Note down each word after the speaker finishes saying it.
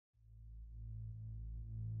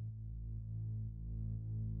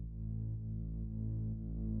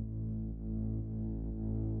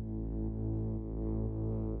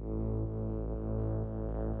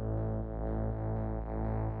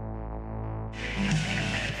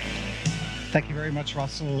Thank you very much,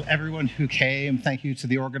 Russell. Everyone who came, thank you to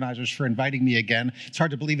the organizers for inviting me again. It's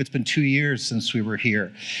hard to believe it's been 2 years since we were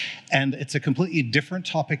here. And it's a completely different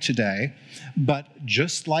topic today, but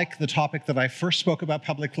just like the topic that I first spoke about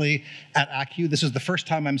publicly at ACCU, this is the first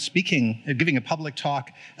time I'm giving a public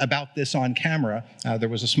talk about this on camera. There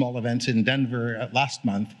was a small event in Denver last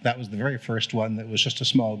month. That was the very first one that was just a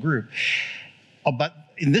small group. But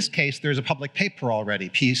in this case, there's a public paper already,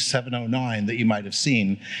 P709, that you might have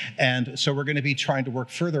seen. And so we're going to be trying to work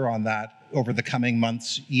further on that over the coming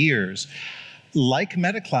months, years. Like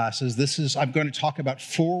meta classes, I'm going to talk about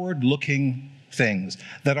forward-looking things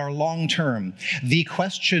that are long-term. The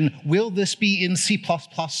question, will this be in C++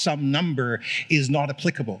 some number, is not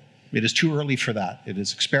applicable. It is too early for that. It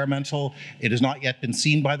is experimental. It has not yet been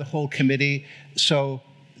seen by the whole committee. So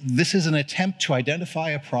this is an attempt to identify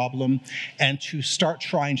a problem and to start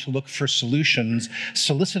trying to look for solutions,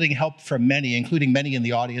 soliciting help from many, including many in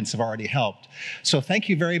the audience have already helped. So thank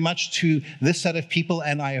you very much to this set of people,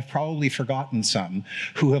 and I have probably forgotten some,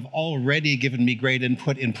 who have already given me great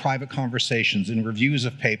input in private conversations, in reviews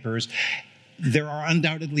of papers. There are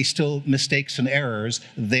undoubtedly still mistakes and errors.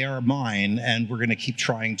 They are mine, and we're going to keep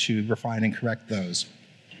trying to refine and correct those.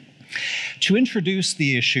 To introduce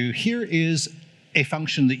the issue, here is a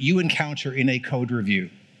function that you encounter in a code review.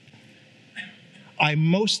 I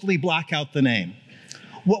mostly black out the name.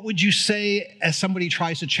 What would you say as somebody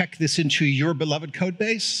tries to check this into your beloved code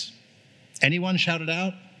base? Anyone shout it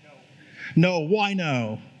out? No. No, why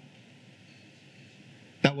no?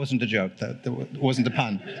 That wasn't a joke, that wasn't a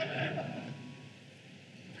pun.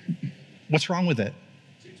 What's wrong with it?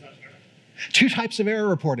 Two types of error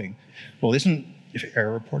reporting. Well, if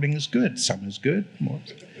error reporting is good, some is good, more.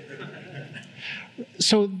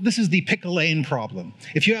 So this is the pick a lane problem.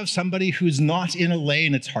 If you have somebody who's not in a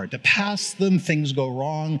lane, it's hard to pass them, things go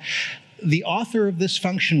wrong. The author of this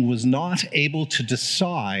function was not able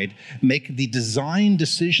to make the design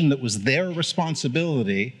decision that was their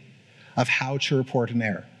responsibility of how to report an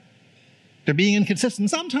error. They're being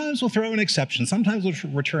inconsistent. Sometimes we'll throw an exception. Sometimes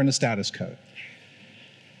we'll return a status code.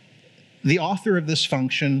 The author of this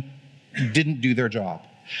function didn't do their job.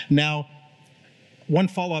 Now, one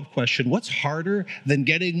follow-up question, what's harder than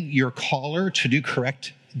getting your caller to do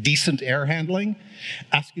correct, decent error handling,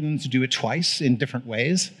 asking them to do it twice in different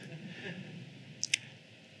ways?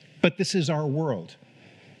 But this is our world.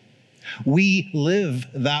 We live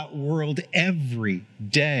that world every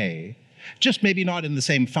day, just maybe not in the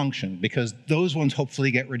same function, because those ones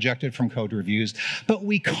hopefully get rejected from code reviews, but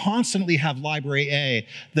we constantly have library A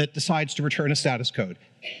that decides to return a status code.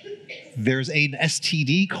 There's an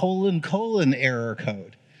std : error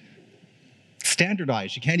code.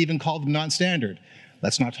 Standardized, you can't even call them non-standard.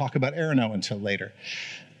 Let's not talk about error no until later.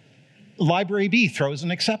 Library B throws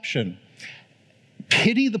an exception.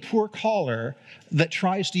 Pity the poor caller that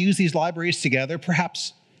tries to use these libraries together,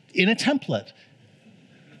 perhaps in a template,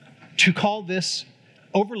 to call this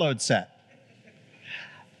overload set.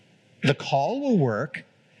 The call will work,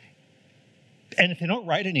 and if they don't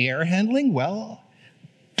write any error handling, well,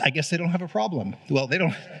 I guess they don't have a problem. Well,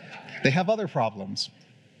 they have other problems.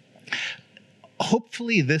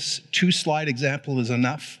 Hopefully this two-slide example is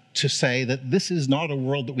enough to say that this is not a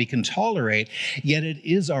world that we can tolerate, yet it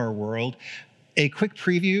is our world. A quick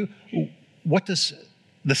preview, what does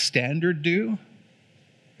the standard do?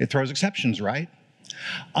 It throws exceptions, right?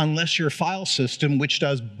 Unless your file system, which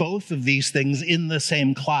does both of these things in the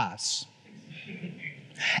same class.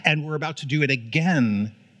 And we're about to do it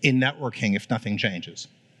again in networking if nothing changes.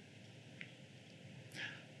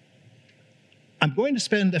 I'm going to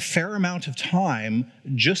spend a fair amount of time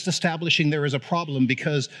just establishing there is a problem,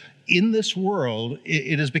 because in this world,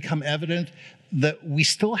 it has become evident that we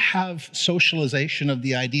still have socialization of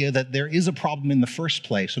the idea that there is a problem in the first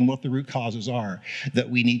place and what the root causes are that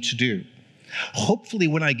we need to do. Hopefully,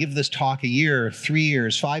 when I give this talk a year, 3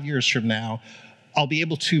 years, 5 years from now, I'll be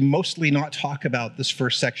able to mostly not talk about this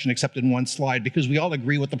first section except in one slide, because we all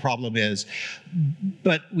agree what the problem is.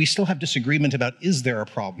 But we still have disagreement about, is there a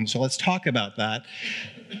problem? So let's talk about that.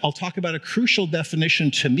 I'll talk about a crucial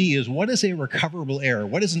definition to me is, what is a recoverable error?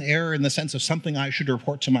 What is an error in the sense of something I should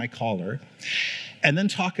report to my caller? And then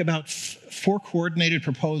talk about 4 coordinated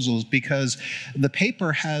proposals, because the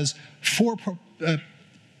paper has 4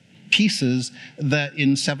 pieces that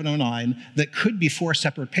in 709 that could be 4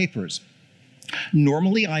 separate papers.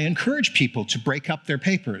 Normally, I encourage people to break up their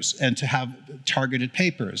papers and to have targeted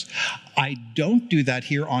papers. I don't do that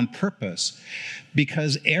here on purpose,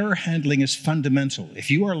 because error handling is fundamental. If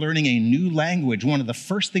you are learning a new language, one of the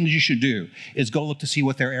first things you should do is go look to see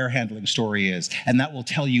what their error handling story is, and that will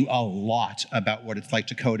tell you a lot about what it's like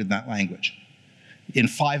to code in that language. In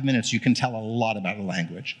 5 minutes, you can tell a lot about a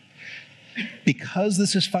language. Because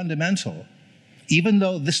this is fundamental, even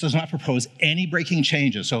though this does not propose any breaking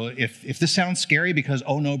changes, so if this sounds scary because,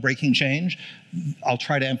 oh no, breaking change, I'll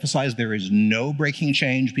try to emphasize there is no breaking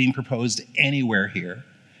change being proposed anywhere here.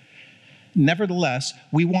 Nevertheless,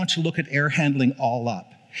 we want to look at error handling all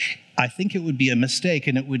up. I think it would be a mistake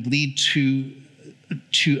and it would lead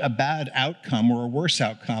to a bad outcome or a worse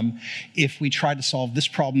outcome if we try to solve this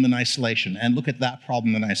problem in isolation and look at that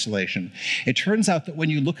problem in isolation. It turns out that when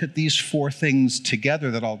you look at these 4 things together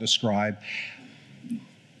that I'll describe,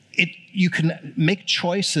 you can make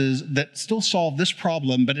choices that still solve this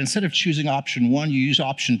problem, but instead of choosing option 1, you use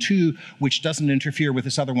option 2, which doesn't interfere with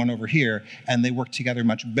this other one over here, and they work together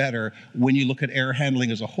much better when you look at error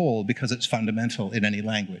handling as a whole because it's fundamental in any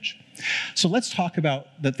language. So let's talk about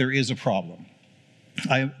that there is a problem.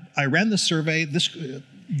 I ran the survey,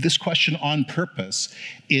 this question on purpose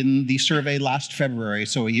in the survey last February,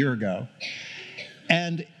 so a year ago.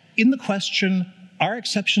 And in the question, are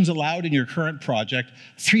exceptions allowed in your current project?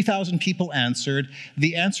 3,000 people answered.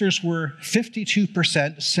 The answers were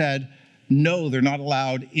 52% said, no, they're not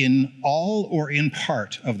allowed in all or in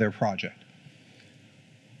part of their project.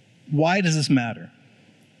 Why does this matter?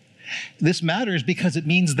 This matters because it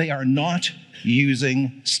means they are not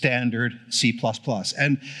using standard C++.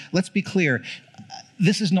 And let's be clear,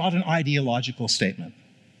 this is not an ideological statement.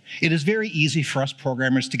 It is very easy for us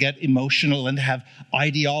programmers to get emotional and to have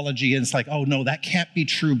ideology, and it's like, oh no, that can't be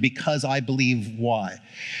true because I believe Y.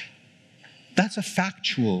 That's a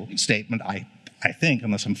factual statement, I think,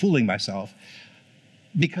 unless I'm fooling myself,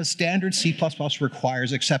 because standard C++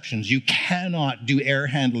 requires exceptions. You cannot do error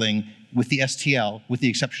handling with the STL, with the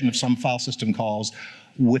exception of some file system calls,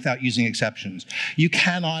 without using exceptions. You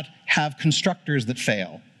cannot have constructors that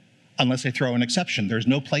fail unless they throw an exception. There's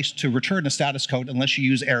no place to return a status code unless you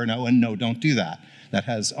use error no, and no, don't do that. That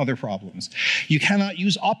has other problems. You cannot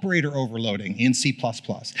use operator overloading in C++.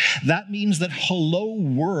 That means that hello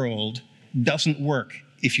world doesn't work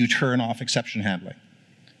if you turn off exception handling,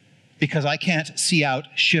 because I can't see out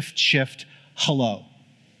shift hello.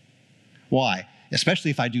 Why?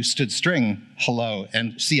 Especially if I do stood string hello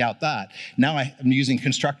and see out that. Now I'm using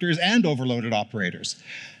constructors and overloaded operators.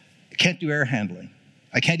 I can't do error handling.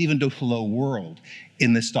 I can't even do hello world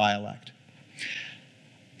in this dialect.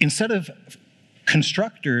 Instead of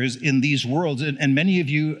constructors in these worlds, and many of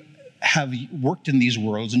you have worked in these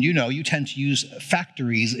worlds, and you know you tend to use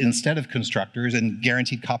factories instead of constructors, and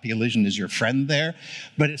guaranteed copy elision is your friend there,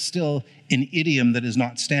 but it's still an idiom that is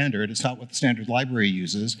not standard. It's not what the standard library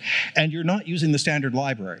uses, and you're not using the standard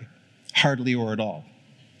library, hardly or at all.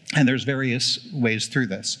 And there's various ways through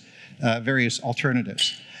this, various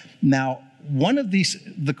alternatives. Now, one of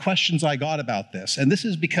the questions I got about this, and this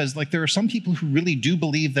is because there are some people who really do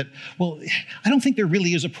believe that, well, I don't think there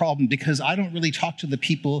really is a problem because I don't really talk to the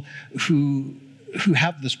people who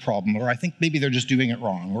have this problem, or I think maybe they're just doing it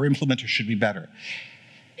wrong, or implementers should be better.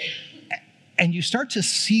 And you start to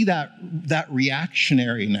see that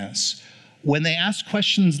reactionariness when they ask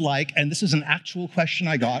questions like, and this is an actual question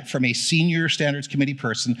I got from a senior standards committee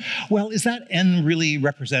person, well, is that N really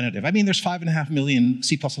representative? I mean, there's 5.5 million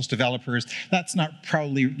C++ developers. That's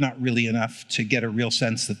probably not really enough to get a real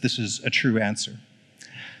sense that this is a true answer.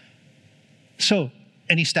 So,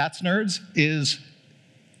 any stats nerds? Is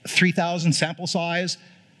 3,000 sample size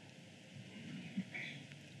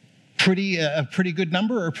a pretty good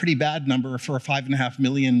number or a pretty bad number for a 5.5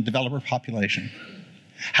 million developer population?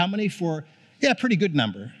 How many for, yeah, pretty good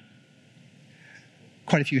number?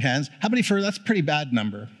 Quite a few hands. How many for, that's a pretty bad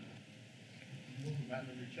number?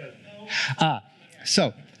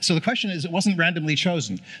 So the question is, it wasn't randomly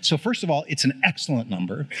chosen. So first of all, it's an excellent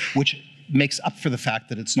number, which makes up for the fact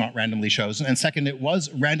that it's not randomly chosen. And second, it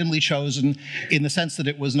was randomly chosen in the sense that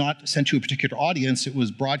it was not sent to a particular audience. It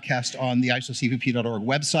was broadcast on the isocpp.org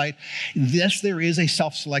website. Yes, there is a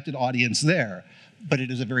self-selected audience there, but it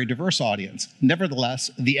is a very diverse audience.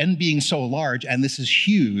 Nevertheless, the N being so large, and this is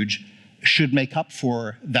huge, should make up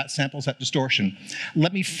for that sample set distortion.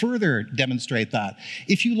 Let me further demonstrate that.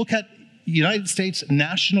 If you look at United States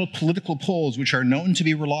national political polls, which are known to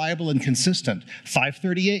be reliable and consistent,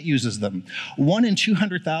 538 uses them. 1 in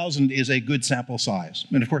 200,000 is a good sample size.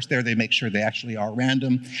 And of course, there they make sure they actually are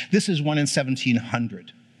random. This is 1 in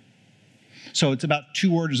 1,700. So it's about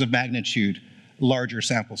 2 orders of magnitude larger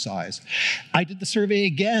sample size. I did the survey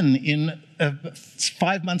again in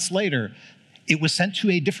 5 months later, It was sent to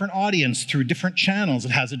a different audience through different channels.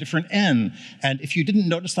 It has a different N. And if you didn't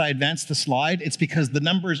notice that I advanced the slide, it's because the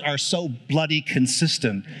numbers are so bloody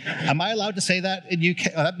consistent. Am I allowed to say that in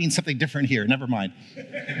UK? Oh, that means something different here. Never mind.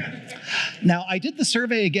 Now, I did the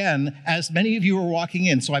survey again as many of you were walking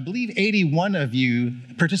in. So I believe 81 of you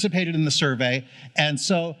participated in the survey. And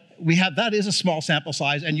so we have, that is a small sample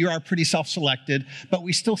size, and you are pretty self-selected, but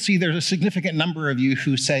we still see there's a significant number of you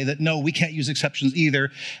who say that, no, we can't use exceptions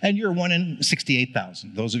either, and you're 1 in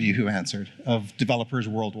 68,000, those of you who answered, of developers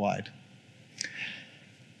worldwide.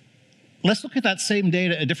 Let's look at that same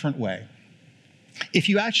data a different way. If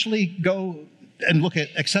you actually go and look at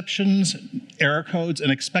exceptions, error codes,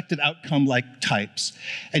 and expected outcome-like types,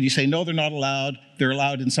 and you say, no, they're not allowed, they're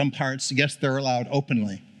allowed in some parts, yes, they're allowed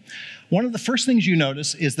openly. One of the first things you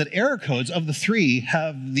notice is that error codes of the three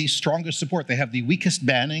have the strongest support. They have the weakest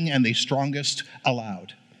banning and the strongest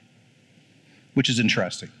allowed, which is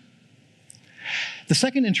interesting. The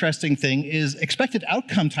second interesting thing is expected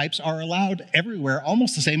outcome types are allowed everywhere,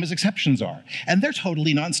 almost the same as exceptions are, and they're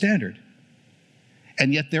totally non-standard.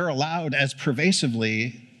 And yet they're allowed as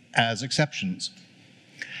pervasively as exceptions.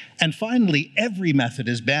 And finally, every method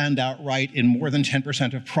is banned outright in more than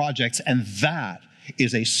 10% of projects, and that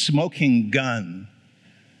is a smoking gun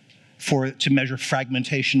to measure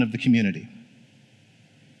fragmentation of the community.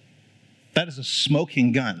 That is a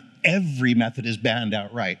smoking gun. Every method is banned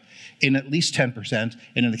outright in at least 10%,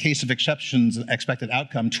 and in the case of exceptions, expected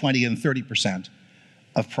outcome, 20 and 30%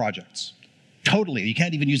 of projects. Totally, you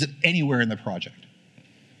can't even use it anywhere in the project.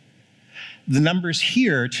 The numbers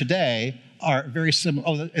here today are very similar.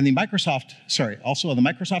 Oh, in the Microsoft, also on the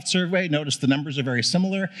Microsoft survey, notice the numbers are very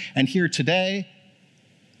similar, and here today,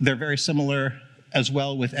 they're very similar as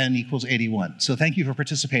well with n equals 81. So thank you for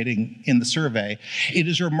participating in the survey. It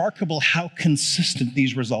is remarkable how consistent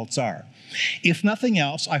these results are. If nothing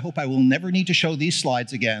else, I hope I will never need to show these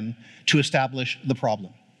slides again to establish the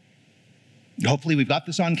problem. Hopefully we've got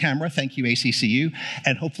this on camera, thank you ACCU,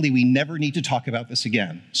 and hopefully we never need to talk about this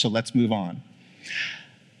again. So let's move on.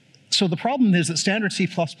 So the problem is that standard C++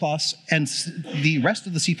 and the rest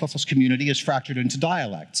of the C++ community is fractured into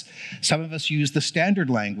dialects. Some of us use the standard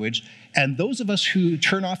language, and those of us who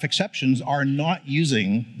turn off exceptions are not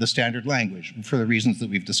using the standard language for the reasons that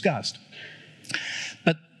we've discussed.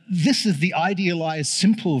 But this is the idealized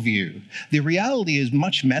simple view. The reality is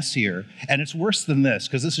much messier, and it's worse than this,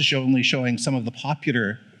 because this is only showing some of the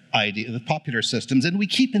popular systems, and we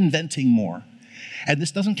keep inventing more. And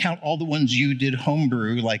this doesn't count all the ones you did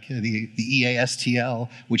homebrew, like the EASTL,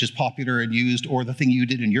 which is popular and used, or the thing you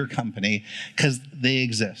did in your company, because they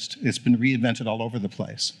exist. It's been reinvented all over the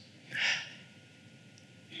place.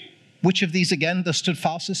 Which of these, again, does stood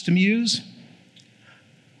file system use?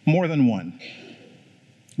 More than one,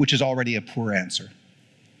 which is already a poor answer.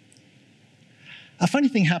 A funny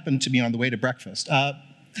thing happened to me on the way to breakfast.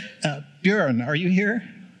 Björn, are you here?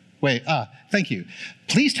 Wait, thank you.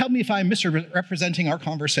 Please tell me if I'm misrepresenting our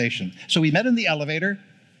conversation. So we met in the elevator,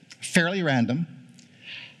 fairly random.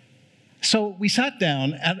 So we sat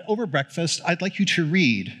down, and over breakfast, I'd like you to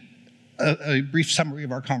read a brief summary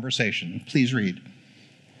of our conversation. Please read.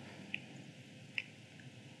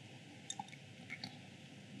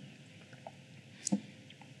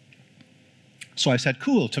 So I said,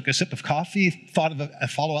 cool, took a sip of coffee, thought of a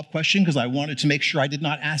follow-up question because I wanted to make sure I did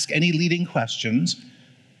not ask any leading questions.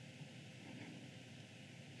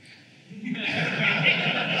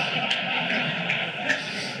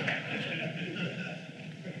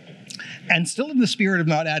 And still in the spirit of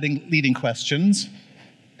not adding leading questions,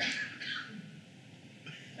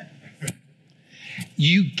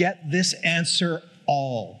 you get this answer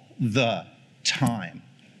all the time.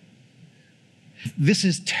 This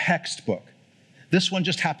is textbook. This one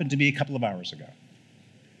just happened to be a couple of hours ago.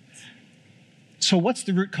 So what's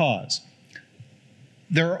the root cause?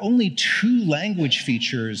 There are only 2 language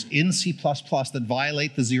features in C++ that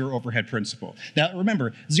violate the zero overhead principle. Now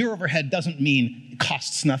remember, zero overhead doesn't mean it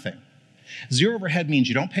costs nothing. Zero overhead means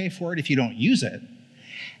you don't pay for it if you don't use it.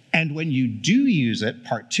 And when you do use it,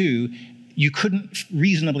 part 2, you couldn't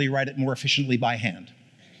reasonably write it more efficiently by hand.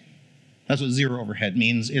 That's what zero overhead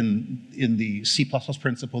means in the C++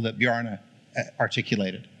 principle that Bjarne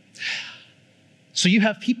articulated. So you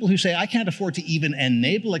have people who say, I can't afford to even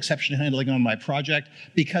enable exception handling on my project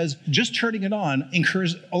because just turning it on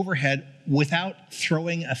incurs overhead without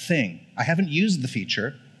throwing a thing. I haven't used the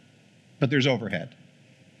feature, but there's overhead.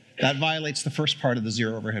 That violates the first part of the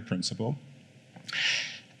zero overhead principle.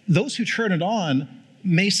 Those who turn it on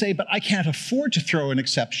may say, but I can't afford to throw an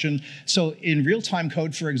exception. So in real-time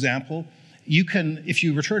code, for example, You can, if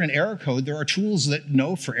you return an error code, there are tools that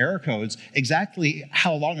know for error codes exactly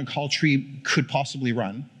how long a call tree could possibly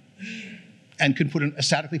run, and can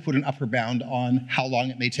statically put an upper bound on how long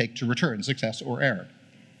it may take to return success or error.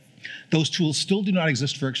 Those tools still do not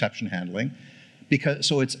exist for exception handling,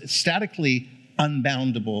 so it's statically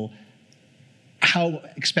unboundable how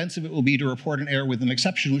expensive it will be to report an error with an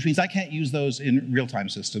exception, which means I can't use those in real-time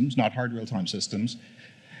systems, not hard real-time systems.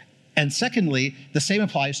 And secondly, the same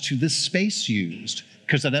applies to the space used,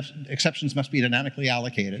 because the exceptions must be dynamically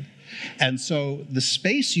allocated. And so the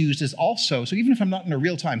space used is also, so even if I'm not in a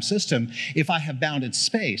real-time system, if I have bounded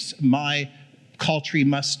space, my call tree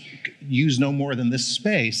must use no more than this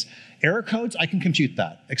space. Error codes, I can compute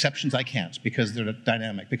that. Exceptions, I can't, because they're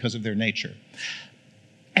dynamic, because of their nature.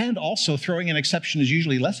 And also, throwing an exception is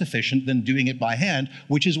usually less efficient than doing it by hand,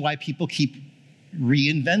 which is why people keep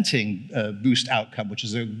reinventing Boost Outcome, which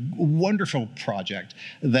is a wonderful project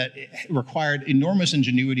that required enormous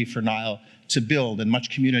ingenuity for Nile to build and much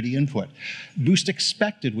community input. Boost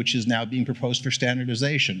Expected, which is now being proposed for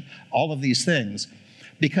standardization. All of these things,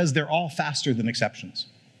 because they're all faster than exceptions.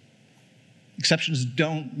 Exceptions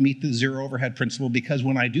don't meet the zero overhead principle because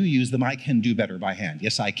when I do use them, I can do better by hand.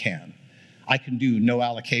 Yes, I can. I can do no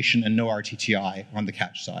allocation and no RTTI on the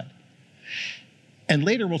catch side. And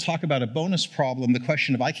later we'll talk about a bonus problem, the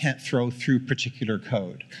question of I can't throw through particular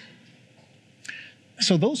code.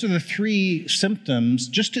 So those are the three symptoms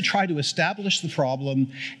just to try to establish the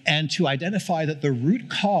problem and to identify that the root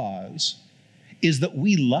cause is that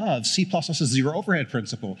we love C++'s zero overhead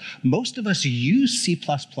principle. Most of us use C++,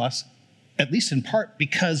 at least in part,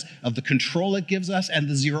 because of the control it gives us and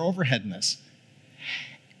the zero overheadness.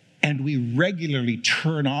 And we regularly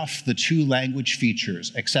turn off the two language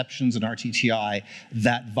features, exceptions and RTTI,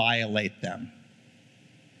 that violate them.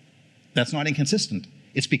 That's not inconsistent.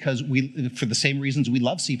 It's because for the same reasons we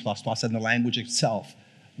love C++ and the language itself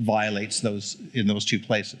violates those in those two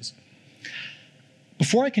places.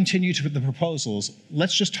 Before I continue to the proposals,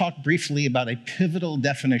 let's just talk briefly about a pivotal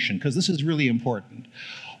definition, because this is really important.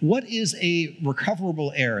 What is a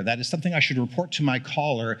recoverable error? That is something I should report to my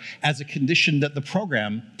caller as a condition that the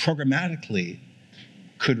program programmatically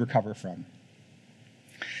could recover from.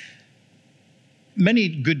 Many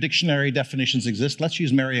good dictionary definitions exist. Let's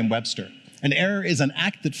use Merriam-Webster. An error is an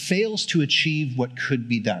act that fails to achieve what could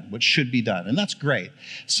be done, what should be done, and that's great.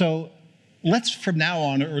 So let's, from now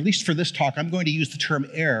on, or at least for this talk, I'm going to use the term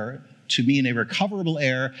error to mean a recoverable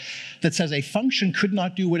error that says a function could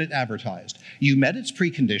not do what it advertised. You met its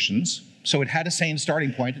preconditions, so it had a sane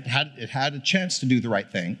starting point, it had a chance to do the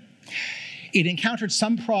right thing. It encountered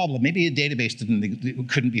some problem, maybe a database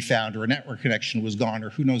couldn't be found, or a network connection was gone, or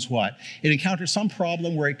who knows what. It encountered some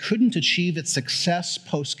problem where it couldn't achieve its success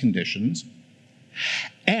post-conditions,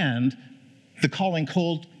 and the calling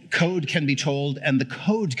code can be told, and the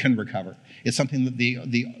code can recover. It's something that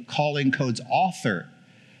the calling code's author,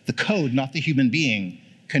 the code, not the human being,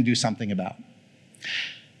 can do something about.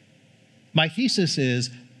 My thesis is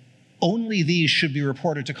only these should be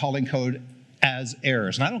reported to calling code as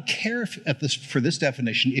errors. And I don't care if for this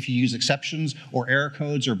definition if you use exceptions or error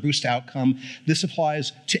codes or boost outcome. This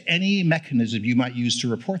applies to any mechanism you might use to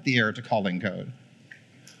report the error to calling code.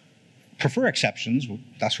 Prefer exceptions, well,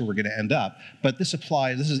 that's where we're going to end up, but this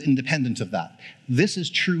is independent of that. This is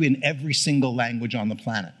true in every single language on the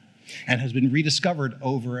planet and has been rediscovered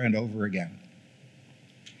over and over again.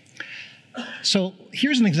 So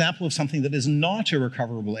here's an example of something that is not a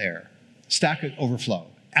recoverable error: stack overflow,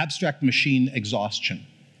 abstract machine exhaustion.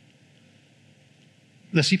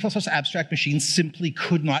 The C++ abstract machine simply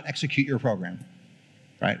could not execute your program,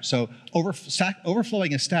 right? So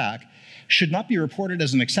overflowing a stack should not be reported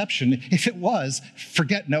as an exception. If it was,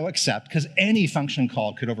 forget no except, because any function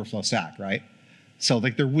call could overflow stack, right? So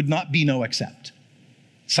there would not be no except.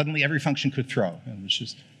 Suddenly every function could throw, and which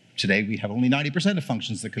is, today we have only 90% of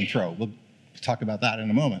functions that can throw. We'll talk about that in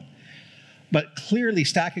a moment. But clearly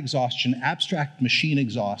stack exhaustion, abstract machine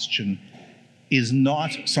exhaustion, is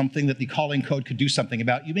not something that the calling code could do something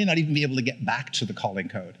about. You may not even be able to get back to the calling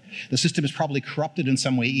code. The system is probably corrupted in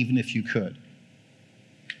some way, even if you could.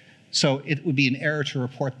 So it would be an error to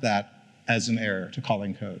report that as an error to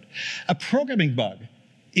calling code. A programming bug,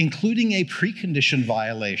 including a precondition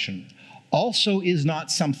violation, also is not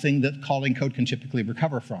something that calling code can typically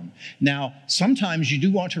recover from. Now, sometimes you do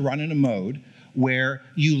want to run in a mode where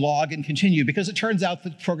you log and continue, because it turns out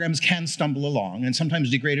that programs can stumble along, and sometimes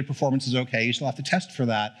degraded performance is okay. You still have to test for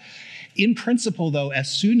that. In principle, though, as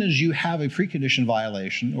soon as you have a precondition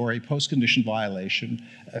violation or a postcondition violation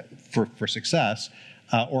for success,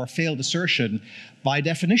 or a failed assertion, by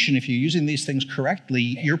definition, if you're using these things correctly,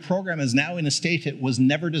 your program is now in a state it was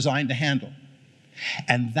never designed to handle.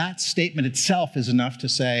 And that statement itself is enough to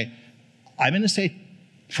say, I'm in a state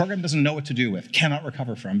the program doesn't know what to do with, cannot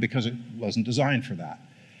recover from, because it wasn't designed for that.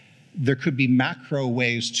 There could be macro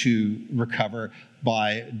ways to recover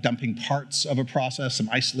by dumping parts of a process, some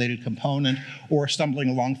isolated component, or stumbling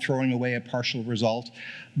along, throwing away a partial result.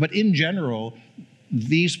 But in general,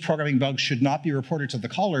 these programming bugs should not be reported to the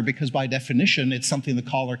caller because by definition, it's something the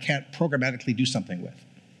caller can't programmatically do something with.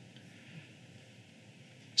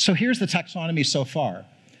 So here's the taxonomy so far.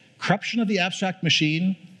 Corruption of the abstract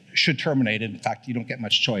machine should terminate. In fact, you don't get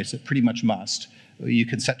much choice. It pretty much must. You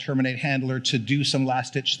can set terminate handler to do some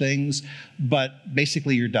last-ditch things, but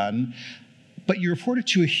basically you're done. But you report it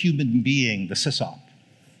to a human being, the sysop.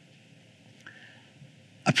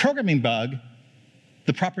 A programming bug,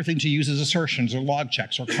 the proper thing to use is assertions or log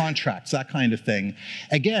checks or contracts, that kind of thing.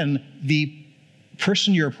 Again, the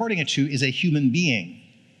person you're reporting it to is a human being,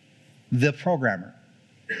 the programmer.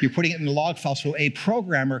 You're putting it in a log file so a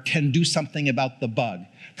programmer can do something about the bug.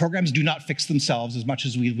 Programs do not fix themselves as much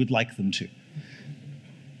as we would like them to.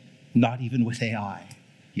 Not even with AI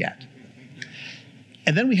yet.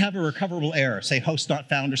 And then we have a recoverable error, say host not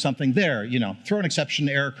found or something there, throw an exception,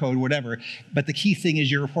 error code, whatever. But the key thing is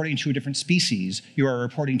you're reporting to a different species. You are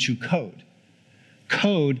reporting to code.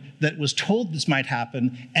 Code that was told this might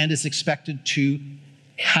happen and is expected to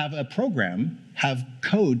have a program, have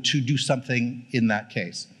code to do something in that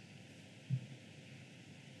case.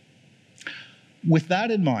 With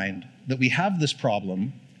that in mind, that we have this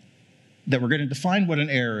problem, that we're going to define what an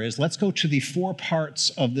error is, let's go to the 4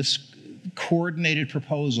 parts of this coordinated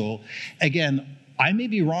proposal. Again, I may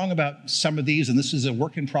be wrong about some of these, and this is a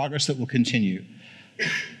work in progress that will continue.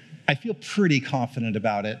 I feel pretty confident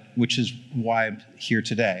about it, which is why I'm here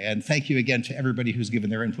today. And thank you again to everybody who's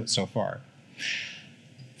given their input so far.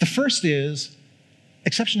 The first is,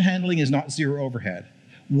 exception handling is not zero overhead.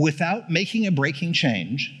 Without making a breaking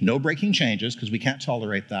change, no breaking changes, because we can't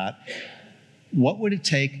tolerate that, what would it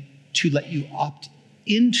take to let you opt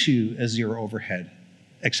into a zero overhead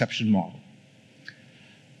exception model?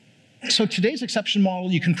 So today's exception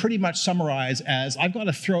model you can pretty much summarize as I've got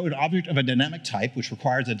to throw an object of a dynamic type, which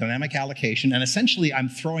requires a dynamic allocation, and essentially I'm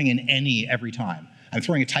throwing an any every time. I'm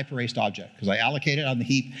throwing a type erased object because I allocate it on the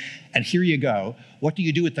heap, and here you go. What do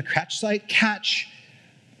you do with the catch site? Catch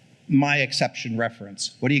my exception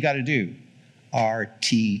reference. What do you got to do?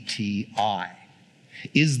 RTTI.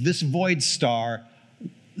 Is this void star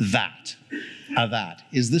that? That.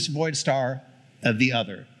 Is this void star the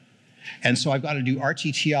other? And so I've got to do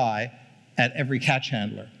RTTI at every catch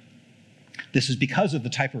handler. This is because of the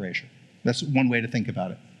type erasure. That's one way to think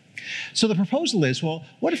about it. So the proposal is, well,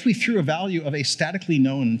 what if we threw a value of a statically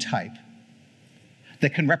known type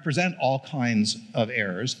that can represent all kinds of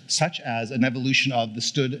errors, such as an evolution of the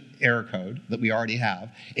stood error code that we already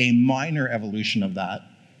have, a minor evolution of that.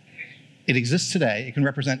 It exists today. It can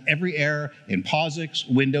represent every error in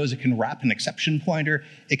POSIX, Windows. It can wrap an exception pointer.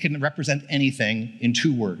 It can represent anything in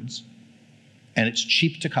 2 words. And it's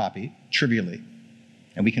cheap to copy, trivially.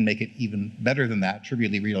 And we can make it even better than that,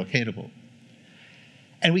 trivially relocatable.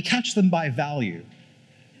 And we catch them by value.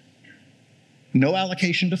 No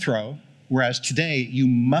allocation to throw, whereas today you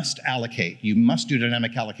must allocate. You must do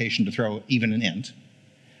dynamic allocation to throw even an int.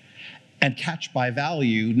 And catch by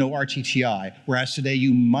value, no RTTI, whereas today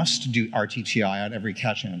you must do RTTI on every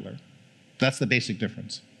catch handler. That's the basic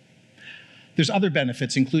difference. There's other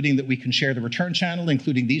benefits, including that we can share the return channel,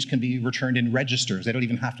 including these can be returned in registers. They don't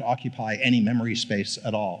even have to occupy any memory space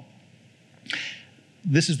at all.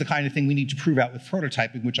 This is the kind of thing we need to prove out with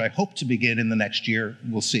prototyping, which I hope to begin in the next year.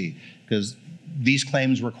 We'll see, because these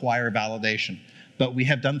claims require validation. But we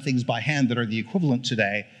have done things by hand that are the equivalent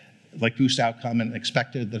today, like boost outcome and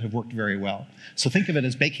expected, that have worked very well. So think of it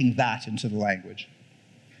as baking that into the language.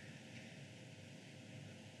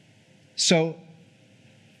 So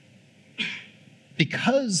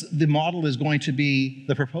because the model is going to be,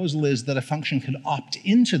 the proposal is that a function can opt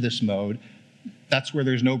into this mode, that's where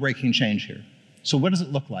there's no breaking change here. So what does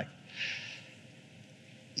it look like?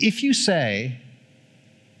 If you say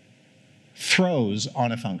throws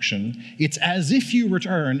on a function, it's as if you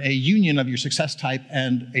return a union of your success type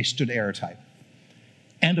and a stood error type,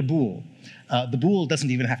 and a bool. The bool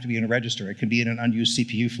doesn't even have to be in a register. It can be in an unused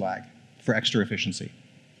CPU flag for extra efficiency.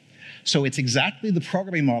 So it's exactly the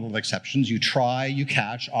programming model of exceptions. You try, you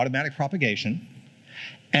catch, automatic propagation,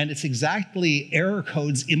 And it's exactly error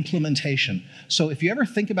code's implementation. So if you ever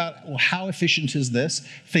think about, well, how efficient is this?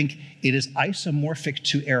 Think it is isomorphic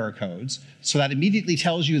to error codes. So that immediately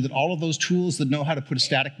tells you that all of those tools that know how to put a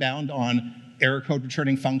static bound on error code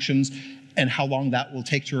returning functions and how long that will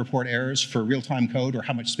take to report errors for real-time code or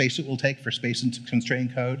how much space it will take for space and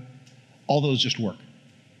constrained code, all those just work.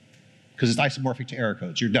 Because it's isomorphic to error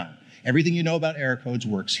codes, you're done. Everything you know about error codes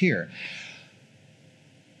works here.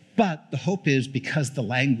 But the hope is because the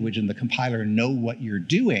language and the compiler know what you're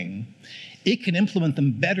doing, it can implement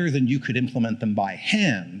them better than you could implement them by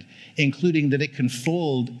hand, including that it can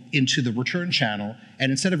fold into the return channel.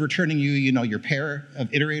 And instead of returning you, your pair of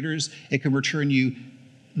iterators, it can return you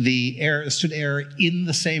the stood error in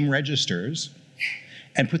the same registers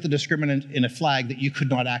and put the discriminant in a flag that you could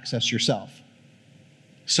not access yourself,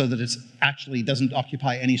 so that it actually doesn't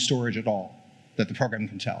occupy any storage at all that the program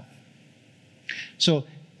can tell. So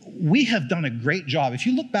we have done a great job. If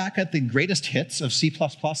you look back at the greatest hits of C++,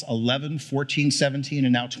 11, 14, 17,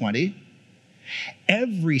 and now 20,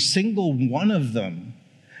 every single one of them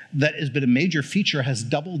that has been a major feature has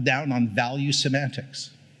doubled down on value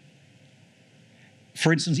semantics.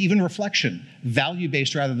 For instance, even reflection,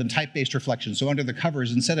 value-based rather than type-based reflection. So under the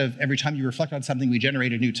covers, instead of every time you reflect on something, we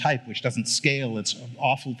generate a new type, which doesn't scale, it's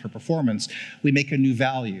awful for performance, we make a new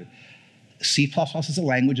value. C++ is a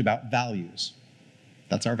language about values.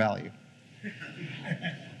 That's our value.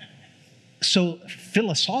 So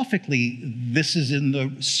philosophically, this is in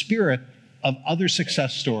the spirit of other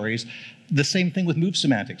success stories. The same thing with move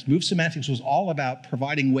semantics. Move semantics was all about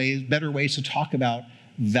providing better ways to talk about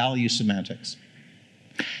value semantics.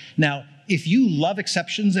 Now, if you love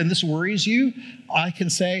exceptions and this worries you, I can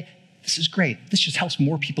say, this is great. This just helps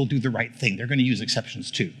more people do the right thing. They're going to use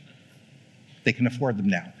exceptions too. They can afford them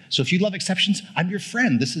now. So if you love exceptions, I'm your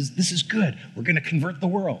friend. This is good. We're going to convert the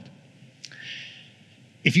world.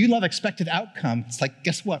 If you love expected outcome, it's like,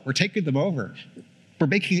 guess what? We're taking them over. We're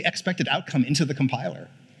making expected outcome into the compiler.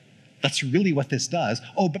 That's really what this does.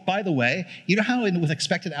 Oh, but by the way, you know how with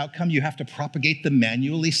expected outcome you have to propagate them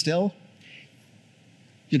manually still?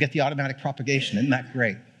 You'll get the automatic propagation. Isn't that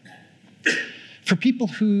great? For people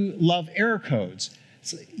who love error codes,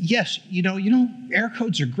 so yes, error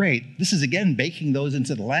codes are great. This is, again, baking those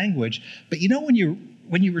into the language. But when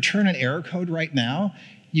you return an error code right now,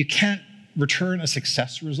 you can't return a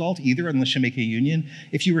success result either unless you make a union.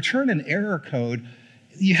 If you return an error code,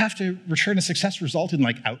 you have to return a success result in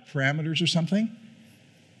like out parameters or something.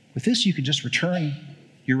 With this, you could just return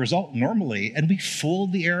your result normally, and we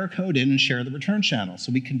fold the error code in and share the return channel.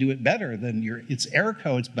 So we can do it better than it's error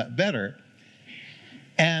codes, but better.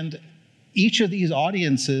 And each of these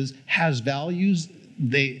audiences has values.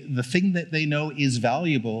 The thing that they know is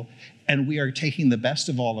valuable, and we are taking the best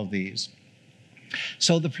of all of these.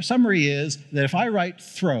 So the summary is that if I write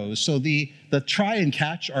throws, so the try and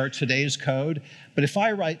catch are today's code, but if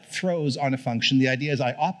I write throws on a function, the idea is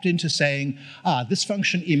I opt into saying, this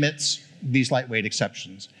function emits these lightweight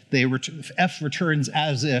exceptions. F returns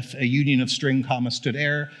as if a union of string, comma, stood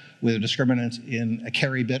error with a discriminant in a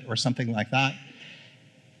carry bit or something like that.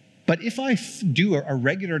 But if I do a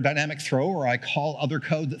regular dynamic throw or I call other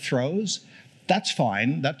code that throws, that's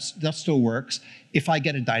fine, that still works. If I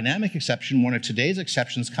get a dynamic exception, one of today's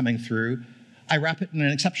exceptions coming through, I wrap it in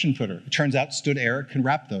an exception footer. It turns out stood error can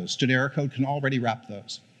wrap those. Stood error code can already wrap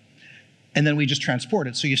those. And then we just transport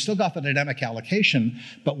it. So you still got the dynamic allocation,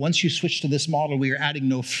 but once you switch to this model, we are adding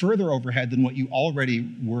no further overhead than what you already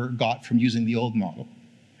got from using the old model.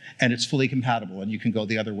 And it's fully compatible, and you can go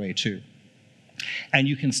the other way too. And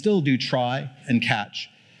you can still do try and catch,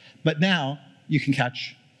 but now you can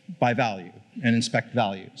catch by value and inspect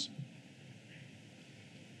values.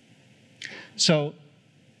 So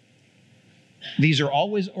these are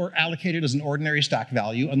always allocated as an ordinary stack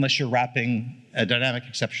value unless you're wrapping a dynamic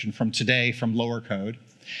exception from today from lower code.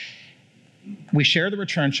 We share the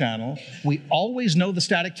return channel. We always know the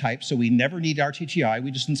static type, so we never need RTTI.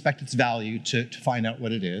 We just inspect its value to find out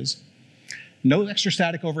what it is. No extra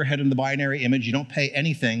static overhead in the binary image. You don't pay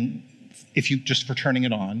anything if you just for turning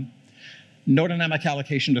it on. No dynamic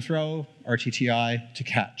allocation to throw, RTTI to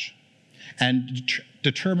catch. And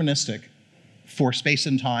deterministic for space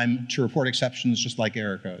and time to report exceptions just like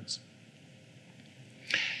error codes.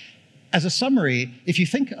 As a summary, if you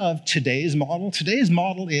think of today's model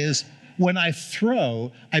is when I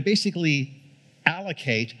throw, I basically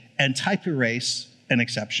allocate and type erase an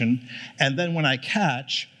exception, and then when I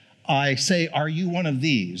catch, I say, are you one of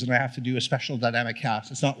these? And I have to do a special dynamic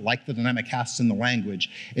cast. It's not like the dynamic casts in the language.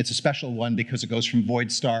 It's a special one because it goes from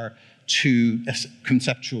void star to,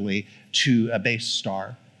 conceptually, to a base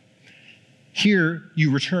star. Here,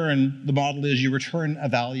 the model is you return a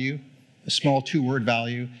value, a small 2-word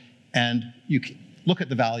value, and you look at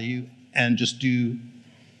the value and do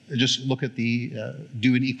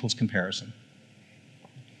an equals comparison.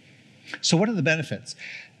 So what are the benefits?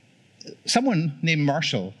 Someone named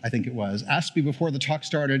Marshall, I think it was, asked me before the talk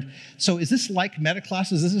started, so is this like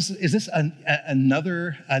metaclasses? Is this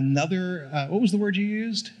another, what was the word you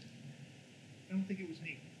used? I don't think it was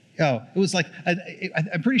me. Oh, it was like,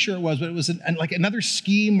 I'm pretty sure it was, but it was like another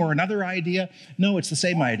scheme or another idea. No, it's the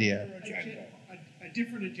same idea. A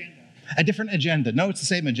different agenda. A different agenda. No, it's the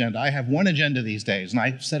same agenda. I have one agenda these days, and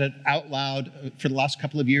I've said it out loud for the last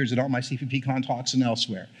couple of years at all my CPPCon talks and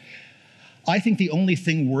elsewhere. I think the only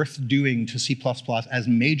thing worth doing to C++ as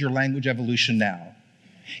major language evolution now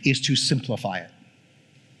is to simplify it.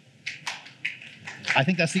 I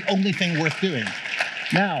think that's the only thing worth doing.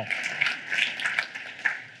 Now,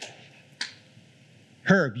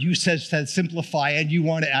 Herb, you said simplify, and you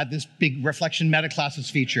want to add this big reflection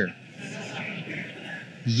metaclasses feature.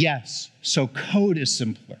 Yes, so code is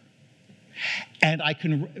simpler. And I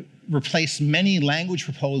can replace many language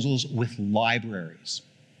proposals with libraries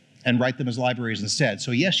and write them as libraries instead.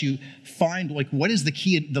 So yes, you find, like, what is the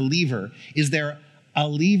key, the lever? Is there a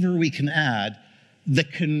lever we can add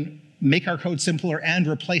that can make our code simpler and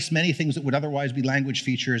replace many things that would otherwise be language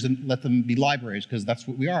features and let them be libraries, because that's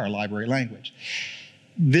what we are, a library language.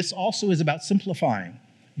 This also is about simplifying,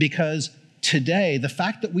 because today, the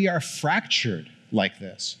fact that we are fractured like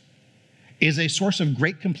this is a source of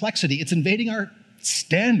great complexity. It's invading our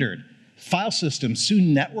standard file system,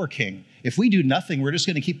 soon networking. If we do nothing, we're just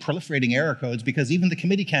going to keep proliferating error codes because even the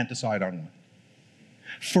committee can't decide on one.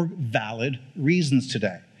 For valid reasons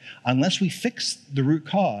today. Unless we fix the root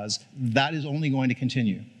cause, that is only going to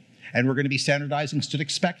continue. And we're going to be standardizing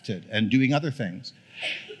expected and doing other things.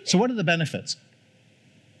 So what are the benefits?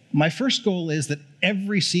 My first goal is that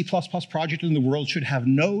every C++ project in the world should have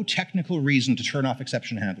no technical reason to turn off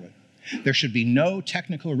exception handling. There should be no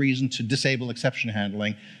technical reason to disable exception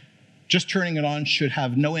handling. Just turning it on should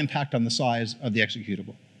have no impact on the size of the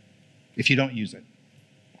executable if you don't use it.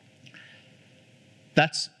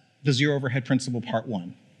 That's the zero overhead principle, part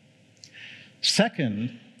one.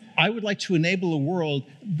 Second, I would like to enable a world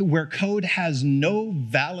where code has no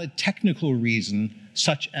valid technical reason,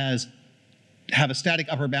 such as have a static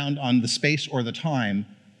upper bound on the space or the time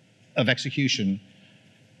of execution,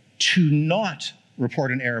 to not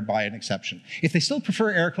report an error by an exception. If they still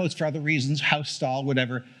prefer error codes for other reasons, house style,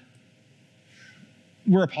 whatever,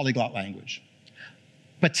 we're a polyglot language.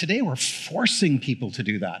 But today we're forcing people to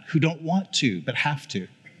do that who don't want to, but have to.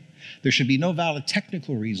 There should be no valid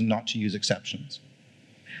technical reason not to use exceptions.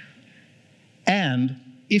 And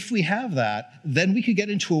if we have that, then we could get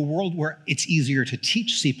into a world where it's easier to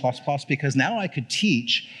teach C++, because now I could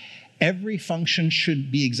teach every function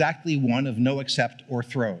should be exactly one of no except or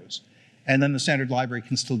throws. And then the standard library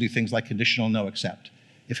can still do things like conditional no except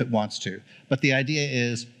if it wants to. But the idea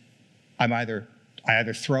is I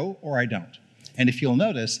either throw or I don't. And if you'll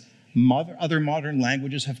notice, other modern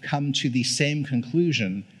languages have come to the same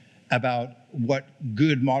conclusion about what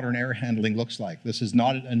good modern error handling looks like. This is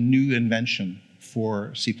not a new invention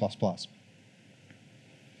for C++.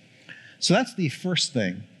 So that's the first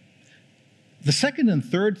thing. The second and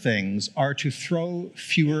third things are to throw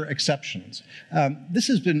fewer exceptions. This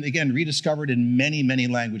has been, again, rediscovered in many, many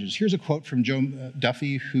languages. Here's a quote from Joe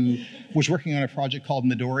Duffy, who was working on a project called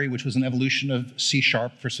Midori, which was an evolution of C#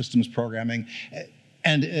 for systems programming,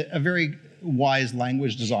 and a very wise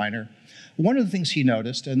language designer. One of the things he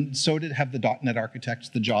noticed, and so did have the .NET architects,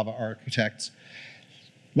 the Java architects,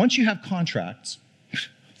 once you have contracts,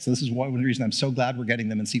 so this is one reason I'm so glad we're getting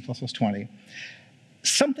them in C++20,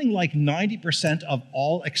 something like 90% of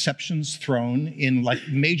all exceptions thrown in like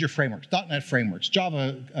major frameworks, .NET frameworks,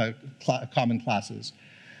 Java common classes,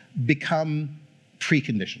 become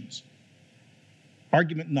preconditions.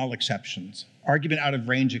 Argument null exceptions, argument out of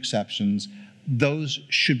range exceptions, those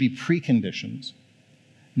should be preconditions,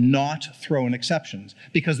 not thrown exceptions,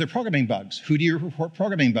 because they're programming bugs. Who do you report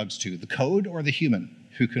programming bugs to, the code or the human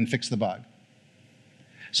who can fix the bug?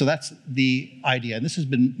 So that's the idea, and this has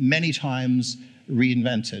been many times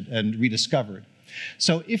reinvented and rediscovered.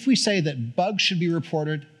 So if we say that bugs should be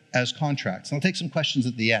reported as contracts, and I'll take some questions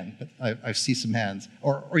at the end, but I see some hands,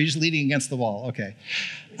 or you're just leaning against the wall, okay.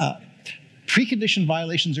 Precondition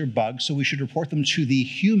violations are bugs, so we should report them to the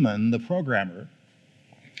human, the programmer,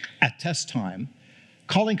 at test time.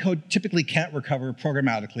 Calling code typically can't recover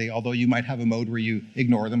programmatically, although you might have a mode where you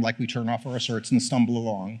ignore them, like we turn off our asserts and stumble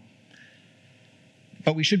along.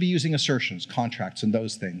 But we should be using assertions, contracts, and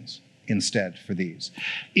those things. instead for these.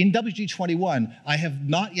 In WG21, I have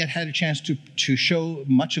not yet had a chance to show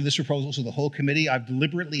much of this proposal to the whole committee. I've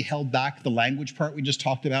deliberately held back the language part we just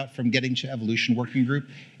talked about from getting to evolution working group.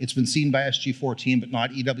 It's been seen by SG14, but not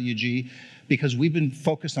EWG, because we've been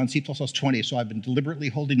focused on C++20, so I've been deliberately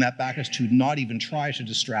holding that back as to not even try to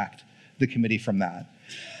distract the committee from that.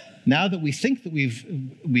 Now that we think that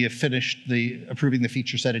we have finished approving the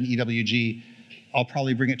feature set in EWG, I'll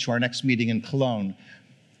probably bring it to our next meeting in Cologne.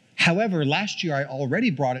 However, last year I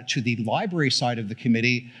already brought it to the library side of the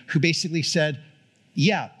committee, who basically said,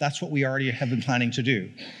 yeah, that's what we already have been planning to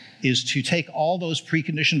do, is to take all those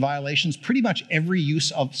precondition violations, pretty much every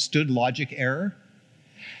use of stood logic error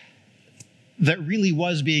that really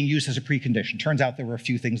was being used as a precondition. Turns out there were a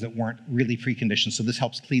few things that weren't really preconditions, so this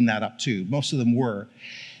helps clean that up too. Most of them were.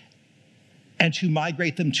 And to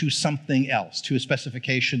migrate them to something else, to a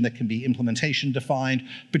specification that can be implementation defined,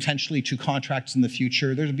 potentially to contracts in the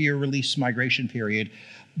future. There'll be a release migration period.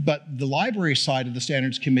 But the library side of the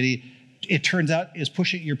standards committee, it turns out,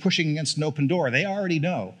 you're pushing against an open door. They already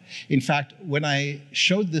know. In fact, when I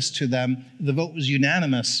showed this to them, the vote was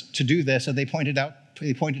unanimous to do this, and they pointed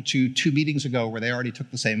to 2 meetings ago where they already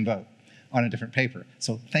took the same vote on a different paper.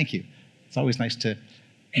 So thank you. It's always nice to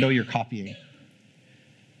know you're copying.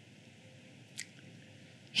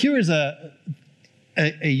 Here is a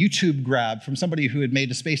YouTube grab from somebody who had made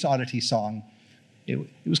a Space Oddity song. It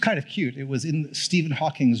was kind of cute. It was in Stephen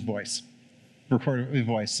Hawking's voice, recorded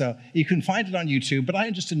voice. So you can find it on YouTube, but I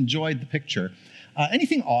just enjoyed the picture.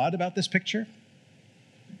 Anything odd about this picture?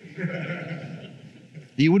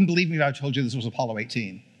 You wouldn't believe me if I told you this was Apollo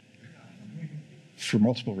 18, for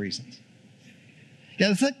multiple reasons. Yeah,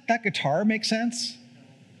 does that guitar make sense?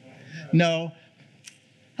 No.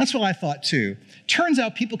 That's what I thought too. Turns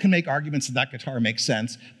out people can make arguments that that guitar makes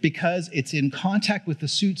sense because it's in contact with the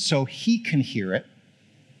suit so he can hear it.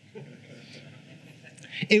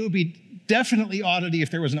 It would be definitely oddity if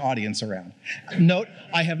there was an audience around. Note,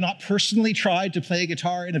 I have not personally tried to play a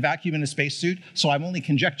guitar in a vacuum in a spacesuit, so I'm only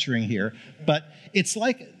conjecturing here. But it's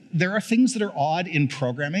like there are things that are odd in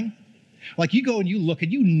programming. Like you go and you look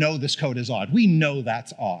and you know this code is odd. We know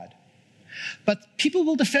that's odd. But people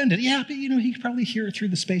will defend it. Yeah, but he could probably hear it through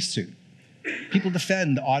the spacesuit. People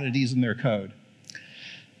defend oddities in their code.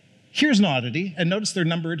 Here's an oddity, and notice they're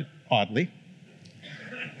numbered oddly.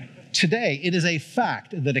 Today, it is a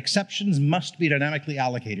fact that exceptions must be dynamically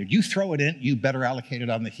allocated. You throw it in, you better allocate it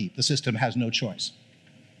on the heap. The system has no choice.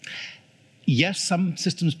 Yes, some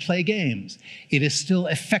systems play games. It is still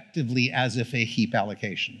effectively as if a heap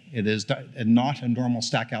allocation. It is not a normal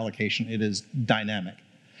stack allocation. It is dynamic.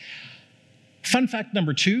 Fun fact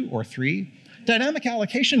number 2 or 3, dynamic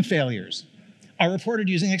allocation failures are reported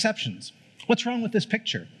using exceptions. What's wrong with this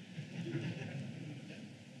picture?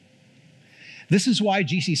 This is why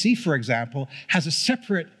GCC, for example, has a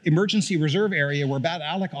separate emergency reserve area where bad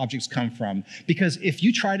alloc objects come from, because if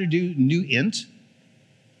you try to do new int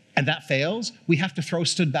and that fails, we have to throw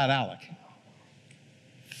stood bad alloc.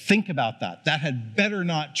 Think about that. That had better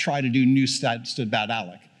not try to do new stood bad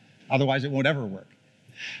alloc. Otherwise, it won't ever work.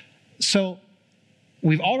 So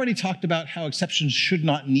we've already talked about how exceptions should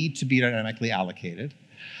not need to be dynamically allocated.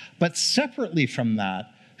 But separately from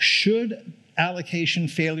that, should allocation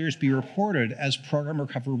failures be reported as program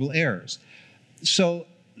recoverable errors? So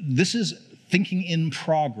this is thinking in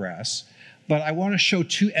progress, but I want to show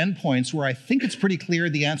 2 endpoints where I think it's pretty clear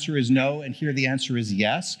the answer is no, and here the answer is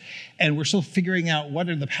yes. And we're still figuring out what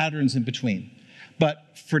are the patterns in between. But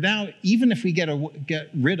for now, even if we get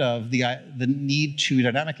rid of the need to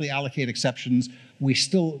dynamically allocate exceptions, we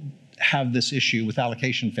still have this issue with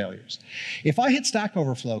allocation failures. If I hit Stack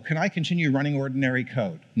Overflow, can I continue running ordinary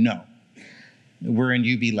code? No. We're in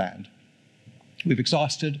UB land. We've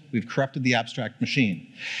exhausted, we've corrupted the abstract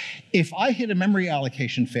machine. If I hit a memory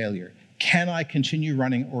allocation failure, can I continue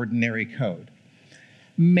running ordinary code?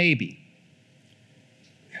 Maybe.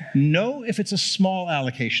 No, if it's a small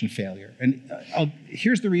allocation failure. And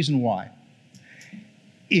here's the reason why.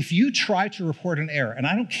 If you try to report an error, and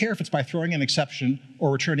I don't care if it's by throwing an exception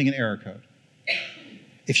or returning an error code.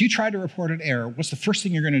 If you try to report an error, what's the first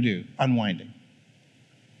thing you're going to do? Unwinding.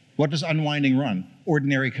 What does unwinding run?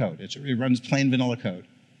 Ordinary code. It runs plain vanilla code.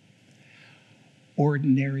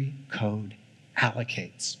 Ordinary code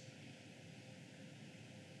allocates.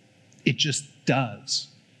 It just does.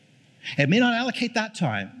 It may not allocate that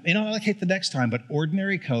time, may not allocate the next time, but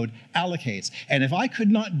ordinary code allocates. And if I could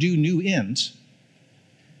not do new int,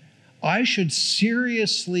 I should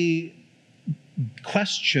seriously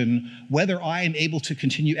question whether I am able to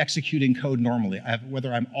continue executing code normally,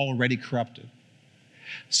 whether I'm already corrupted.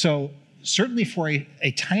 So certainly for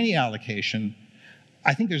a tiny allocation,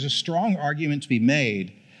 I think there's a strong argument to be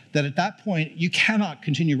made that at that point, you cannot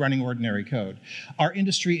continue running ordinary code. Our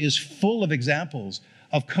industry is full of examples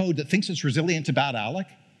of code that thinks it's resilient to bad ALEC,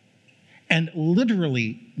 and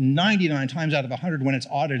literally 99 times out of 100 when it's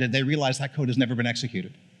audited, they realize that code has never been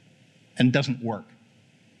executed and doesn't work.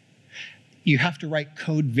 You have to write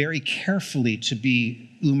code very carefully to be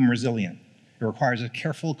resilient. It requires a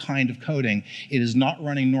careful kind of coding. It is not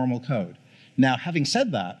running normal code. Now, having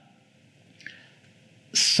said that,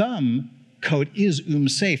 some code is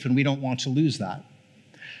safe, and we don't want to lose that.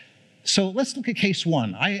 So let's look at case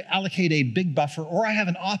one. I allocate a big buffer, or I have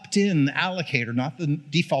an opt-in allocator, not the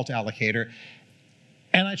default allocator,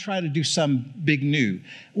 and I try to do some big new.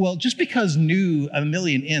 Well, just because new a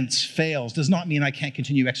million ints fails does not mean I can't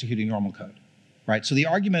continue executing normal code, right? So the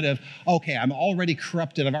argument of, okay, I'm already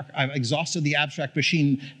corrupted, I've exhausted the abstract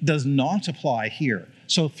machine does not apply here.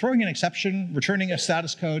 So throwing an exception, returning a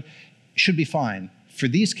status code should be fine for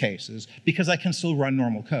these cases because I can still run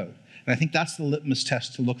normal code. And I think that's the litmus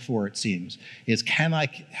test to look for, it seems, is have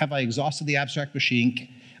I exhausted the abstract machine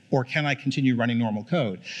or can I continue running normal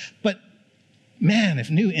code? But man, if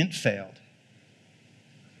new int failed,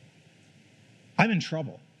 I'm in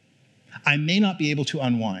trouble. I may not be able to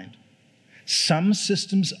unwind. Some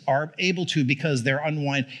systems are able to because their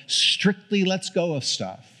unwind strictly lets go of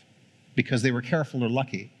stuff because they were careful or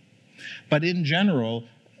lucky. But in general,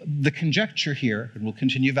 the conjecture here, and we'll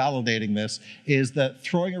continue validating this, is that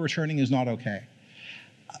throwing or returning is not okay.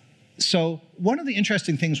 So one of the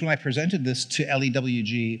interesting things when I presented this to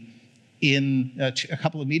LEWG in a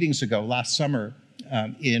couple of meetings ago, last summer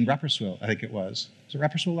in Rapperswil, I think it was. Was it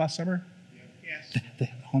Rapperswil last summer? Yes.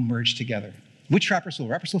 They all merged together. Which Rapperswil?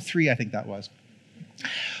 Rapperswil 3, I think that was.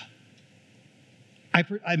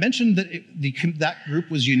 I mentioned that that group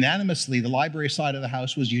was unanimously, the library side of the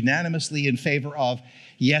house was unanimously in favor of,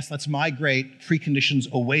 yes, let's migrate preconditions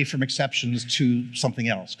away from exceptions to something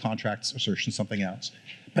else, contracts, assertions, something else.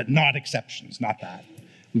 But not exceptions, not that.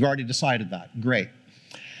 We've already decided that, great.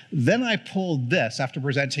 Then I pulled this after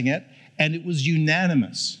presenting it, and it was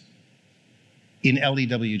unanimous in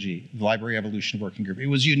LEWG, the Library Evolution Working Group. It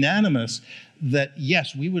was unanimous that,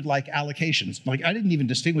 yes, we would like allocations. Like, I didn't even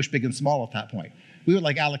distinguish big and small at that point. We would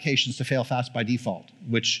like allocations to fail fast by default,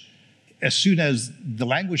 which as soon as the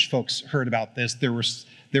language folks heard about this, there was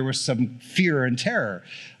some fear and terror.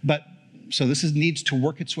 But so this needs to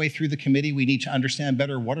work its way through the committee. We need to understand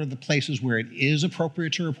better what are the places where it is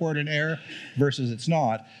appropriate to report an error versus it's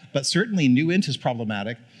not. But certainly new int is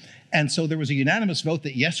problematic. And so there was a unanimous vote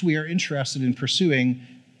that yes, we are interested in pursuing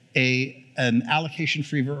an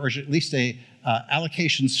allocation-free version, at least a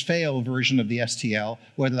allocations fail version of the STL.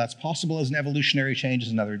 Whether that's possible as an evolutionary change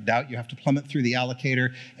is another doubt. You have to plummet through the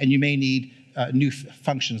allocator, and you may need new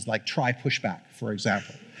functions like try pushback, for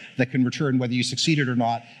example, that can return whether you succeeded or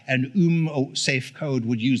not, and safe code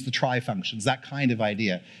would use the try functions, that kind of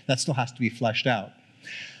idea. That still has to be fleshed out.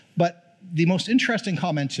 But the most interesting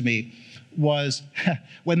comment to me was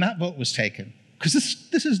when that vote was taken, because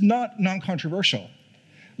this is not non-controversial.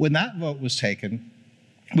 When that vote was taken,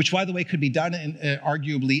 which, by the way, could be done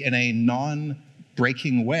arguably in a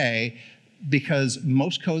non-breaking way, because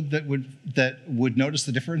most code that would notice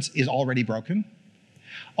the difference is already broken.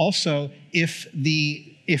 Also, if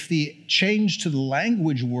the change to the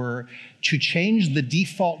language were to change the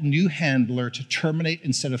default new handler to terminate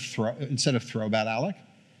instead of throw bad ALEC,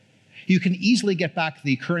 you can easily get back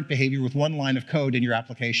the current behavior with one line of code in your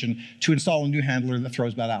application to install a new handler that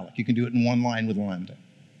throws bad ALEC. You can do it in one line with Lambda.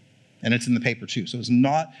 And it's in the paper too. So it's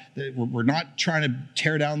not, we're not trying to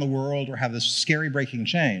tear down the world or have this scary breaking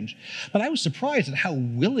change. But I was surprised at how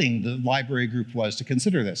willing the library group was to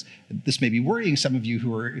consider this. This may be worrying some of you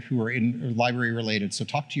who are in library related, so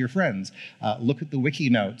talk to your friends, look at the wiki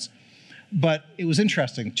notes. But it was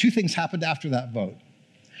interesting. Two things happened after that vote.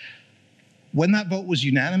 When that vote was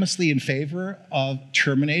unanimously in favor of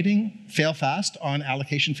terminating fail fast on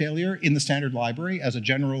allocation failure in the standard library as a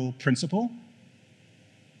general principle,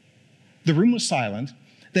 the room was silent.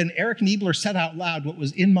 Then Eric Niebler said out loud what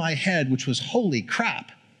was in my head, which was, holy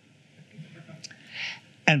crap.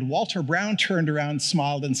 And Walter Brown turned around,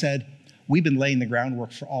 smiled, and said, we've been laying the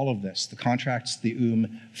groundwork for all of this, the contracts, the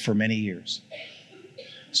for many years.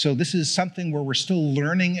 So this is something where we're still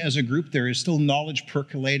learning as a group. There is still knowledge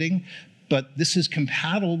percolating, but this is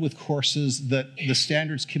compatible with courses that the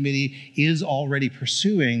Standards Committee is already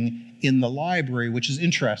pursuing in the library, which is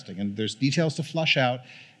interesting. And there's details to flush out,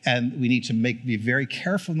 and we need to be very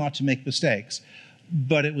careful not to make mistakes.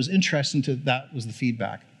 But it was interesting that was the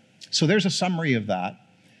feedback. So there's a summary of that.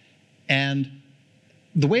 And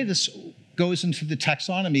the way this goes into the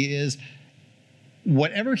taxonomy is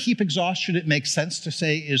Whatever heap exhaustion it makes sense to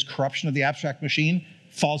say is corruption of the abstract machine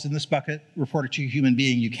falls in this bucket, report it to a human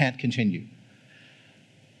being, you can't continue.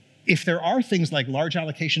 If there are things like large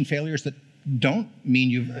allocation failures that don't mean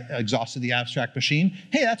you've exhausted the abstract machine,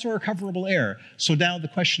 hey, that's a recoverable error. So now the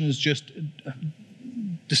question is just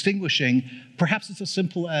distinguishing, perhaps it's as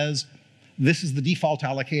simple as this is the default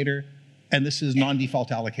allocator and this is non-default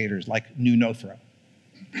allocators like new no-throw.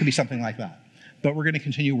 Could be something like that. But we're going to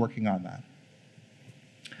continue working on that.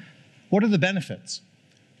 What are the benefits?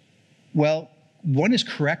 Well, one is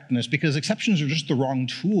correctness, because exceptions are just the wrong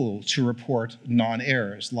tool to report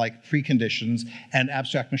non-errors like preconditions and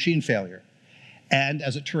abstract machine failure. And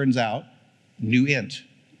as it turns out, new int.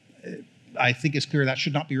 I think it's clear that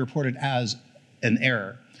should not be reported as an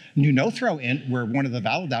error. New no-throw int, where one of the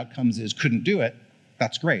valid outcomes is couldn't do it,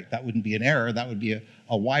 that's great. That wouldn't be an error. That would be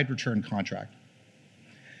a wide return contract.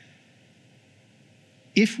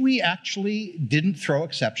 If we actually didn't throw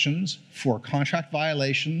exceptions for contract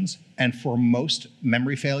violations and for most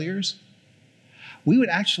memory failures, we would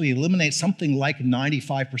actually eliminate something like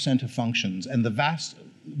 95% of functions, and the vast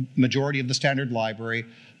majority of the standard library,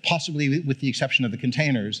 possibly with the exception of the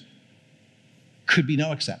containers, could be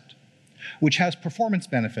no except, which has performance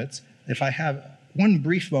benefits. If I have one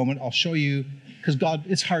brief moment, I'll show you, because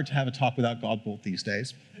it's hard to have a talk without Godbolt these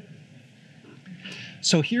days.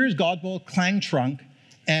 So here's Godbolt, Clang trunk,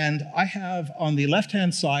 and I have, on the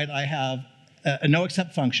left-hand side, I have a no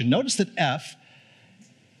except function. Notice that F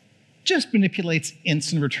just manipulates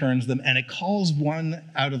ints and returns them, and it calls one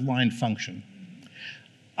out-of-line function.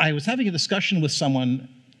 I was having a discussion with someone,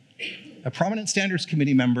 a prominent standards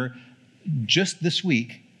committee member, just this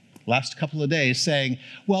week, last couple of days, saying,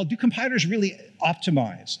 well, do compilers really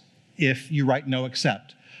optimize if you write no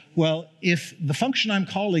except? Well, if the function I'm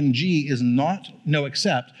calling G is not no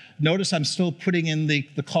except, notice I'm still putting in the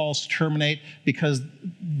calls to terminate, because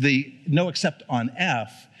the no except on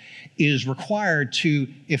F is required to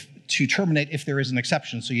terminate if there is an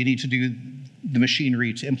exception. So you need to do the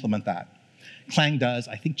machinery to implement that. Clang does.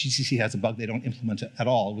 I think GCC has a bug they don't implement it at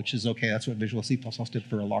all, which is okay. That's what Visual C++ did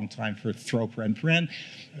for a long time for throw paren,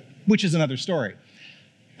 which is another story.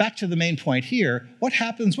 Back to the main point here, what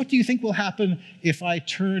do you think will happen if I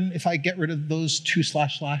get rid of those two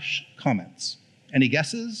 / comments? Any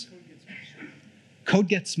guesses? Code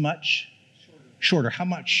gets much shorter. How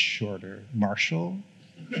much shorter, Marshall?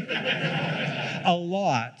 A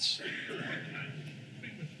lot.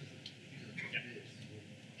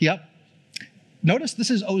 Yep. Notice this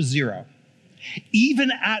is O0. Even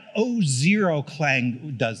at O0,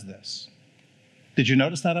 Clang does this. Did you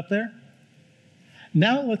notice that up there?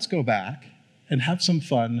 Now let's go back and have some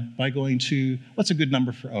fun by going to, what's a good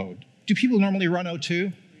number for O? Do people normally run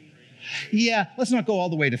O2? Yeah, let's not go all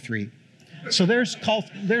the way to 3. So there's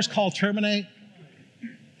call terminate,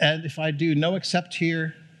 and if I do no except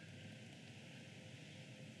here,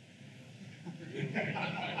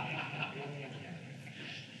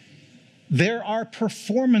 there are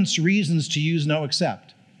performance reasons to use no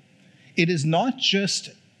except. It is not just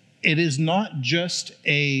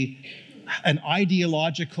an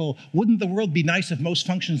ideological, wouldn't the world be nice if most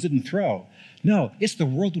functions didn't throw? No, it's the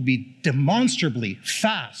world would be demonstrably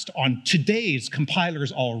fast on today's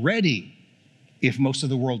compilers already if most of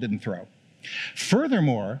the world didn't throw.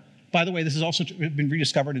 Furthermore, by the way, this has also been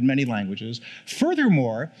rediscovered in many languages.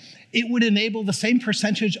 Furthermore, it would enable the same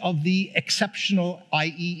percentage of the exceptional,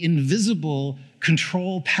 i.e. invisible,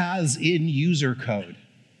 control paths in user code.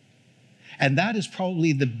 And that is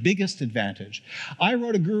probably the biggest advantage. I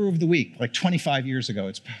wrote a Guru of the Week like 25 years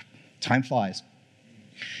ago. Time flies.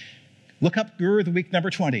 Look up Guru of the Week number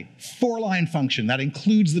 20. 4-line function, that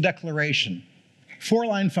includes the declaration.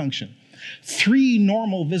 4-line function. 3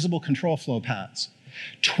 normal visible control flow paths.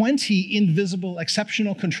 20 invisible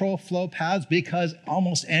exceptional control flow paths, because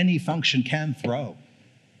almost any function can throw.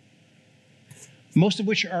 Most of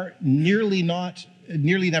which are nearly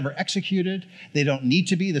never executed. They don't need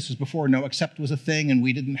to be. This was before no except was a thing, and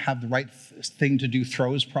we didn't have the right thing to do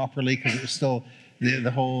throws properly, because it was still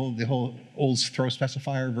the whole old throw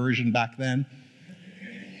specifier version back then.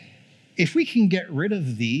 If we can get rid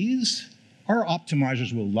of these, our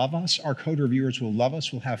optimizers will love us, our code reviewers will love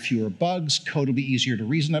us, we'll have fewer bugs, code will be easier to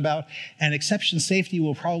reason about, and exception safety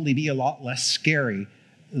will probably be a lot less scary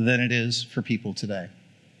than it is for people today.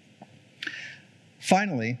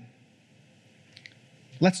 Finally,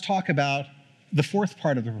 let's talk about the fourth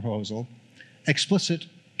part of the proposal, explicit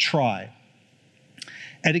try.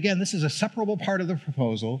 And again, this is a separable part of the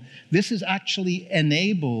proposal. This is actually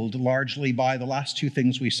enabled largely by the last two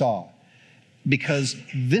things we saw, because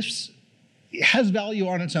this has value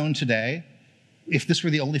on its own today, If this were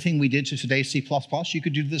the only thing we did to today's C++, you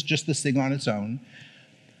could do just this thing on its own.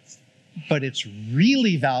 But it's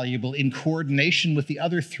really valuable in coordination with the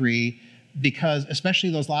other three, because especially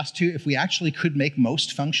those last two, if we actually could make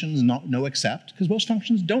most functions no except, because most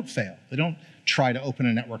functions don't fail. They don't try to open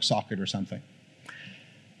a network socket or something.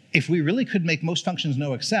 If we really could make most functions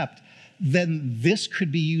no except, then this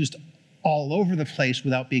could be used all over the place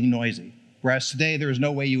without being noisy. Whereas today, there is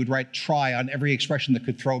no way you would write try on every expression that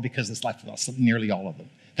could throw, because it's left with us, nearly all of them.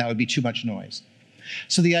 That would be too much noise.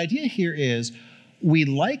 So the idea here is, we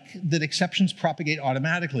like that exceptions propagate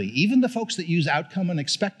automatically. Even the folks that use outcome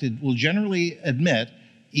unexpected will generally admit,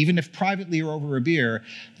 even if privately or over a beer,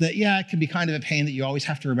 that yeah, it can be kind of a pain that you always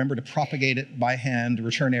have to remember to propagate it by hand,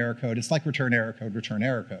 return error code. It's like return error code, return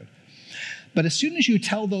error code. But as soon as you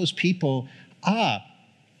tell those people,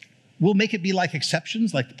 we'll make it be like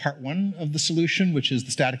exceptions, like the part one of the solution, which is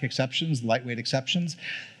the static exceptions, the lightweight exceptions,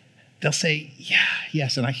 they'll say, yeah,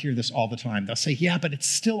 yes, and I hear this all the time. They'll say, yeah, but it's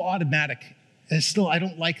still automatic. It's still, I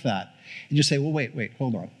don't like that. And you say, well, wait,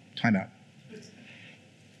 hold on, time out.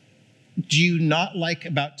 Do you not like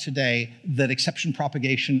about today that exception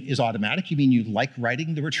propagation is automatic? You mean you like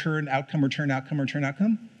writing the return outcome, return outcome, return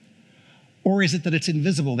outcome? Or is it that it's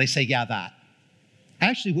invisible? They say, yeah, that. I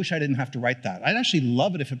actually wish I didn't have to write that. I'd actually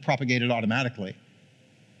love it if it propagated automatically.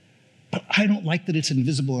 But I don't like that it's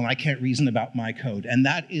invisible and I can't reason about my code. And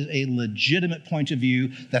that is a legitimate point of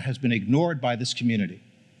view that has been ignored by this community.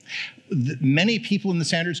 Many people in the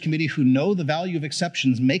standards committee who know the value of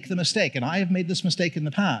exceptions make the mistake, and I have made this mistake in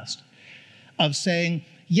the past, of saying,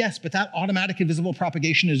 yes, but that automatic invisible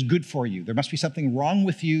propagation is good for you. There must be something wrong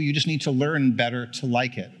with you. You just need to learn better to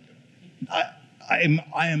like it. I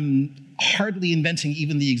am hardly inventing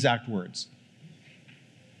even the exact words.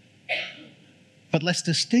 But let's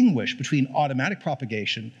distinguish between automatic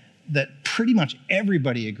propagation that pretty much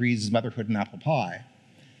everybody agrees is motherhood and apple pie,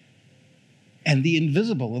 and the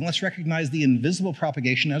invisible, and let's recognize the invisible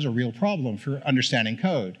propagation as a real problem for understanding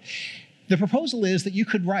code. The proposal is that you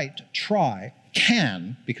could write try,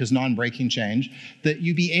 can, because non-breaking change, that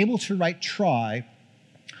you be able to write try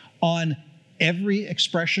on every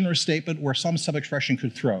expression or statement where some sub-expression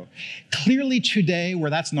could throw. Clearly today,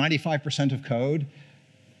 where that's 95% of code,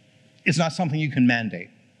 it's not something you can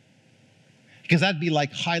mandate. Because that'd be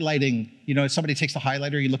like highlighting, you know, if somebody takes a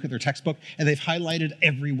highlighter, you look at their textbook, and they've highlighted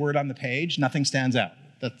every word on the page, nothing stands out.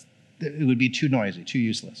 It would be too noisy, too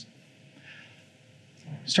useless.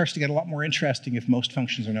 It starts to get a lot more interesting if most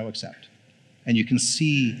functions are no except. And you can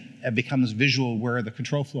see it becomes visual where the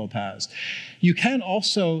control flow paths. You can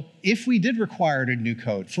also, if we did require a new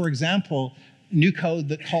code, for example, new code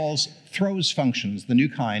that calls throws functions, the new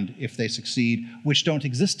kind, if they succeed, which don't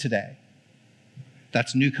exist today.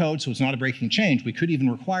 That's new code, so it's not a breaking change. We could even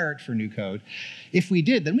require it for new code. If we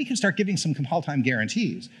did, then we can start giving some compile time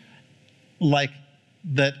guarantees, like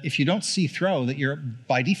that if you don't see throw, that you're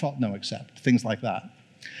by default no except, things like that.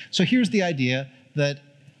 So here's the idea that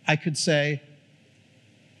I could say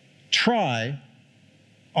try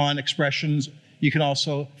on expressions. You can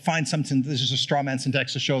also find something, this is a straw man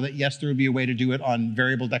syntax to show that yes, there would be a way to do it on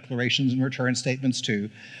variable declarations and return statements too.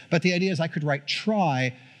 But the idea is I could write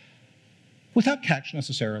try without catch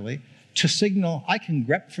necessarily, to signal I can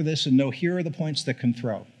grep for this and know here are the points that can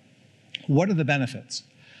throw. What are the benefits?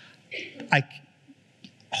 I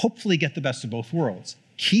hopefully get the best of both worlds.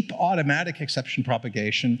 Keep automatic exception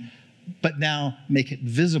propagation, but now make it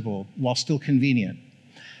visible while still convenient.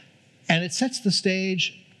 And it sets the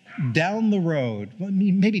stage down the road,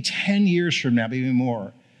 maybe 10 years from now, maybe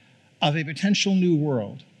more, of a potential new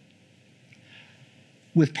world.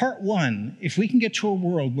 With part one, if we can get to a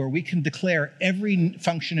world where we can declare every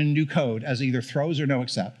function in new code as either throws or no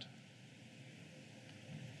except,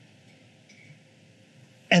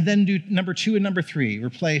 and then do number two and number three,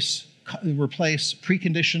 replace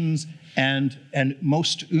preconditions and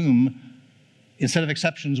most instead of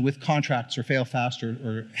exceptions with contracts or fail fast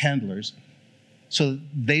or handlers, so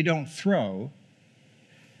they don't throw,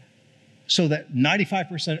 so that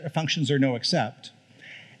 95% of functions are no except.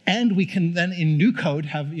 And we can then in new code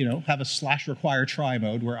have a slash require try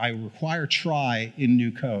mode where I require try in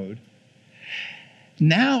new code.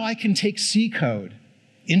 Now I can take C code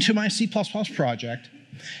into my C++ project,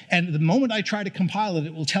 and the moment I try to compile it,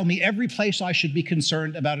 it will tell me every place I should be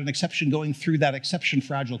concerned about an exception going through that exception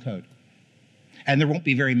fragile code. And there won't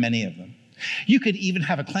be very many of them. You could even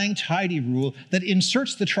have a clang tidy rule that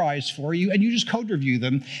inserts the tries for you, and you just code review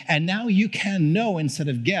them, and now you can know instead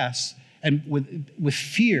of guess. And with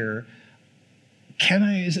fear,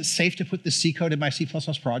 is it safe to put this C code in my C++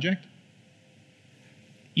 project?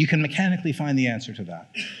 You can mechanically find the answer to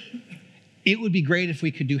that. It would be great if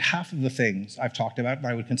we could do half of the things I've talked about, and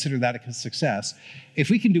I would consider that a success. If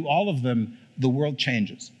we can do all of them, the world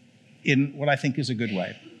changes in what I think is a good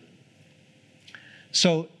way.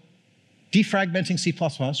 So, defragmenting C++,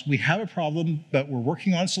 we have a problem, but we're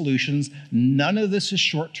working on solutions. None of this is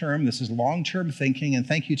short-term. This is long-term thinking, and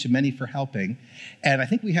thank you to many for helping. And I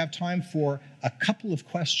think we have time for a couple of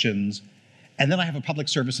questions, and then I have a public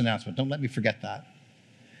service announcement. Don't let me forget that.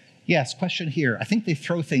 Yes, question here. I think they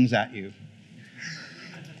throw things at you.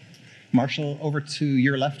 Marshall, over to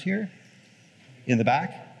your left here, in the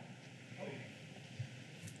back.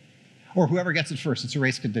 Or whoever gets it first, it's a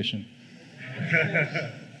race condition.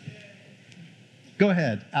 Go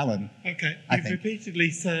ahead, Alan. Okay, you've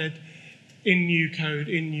repeatedly said in new code,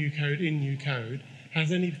 in new code, in new code.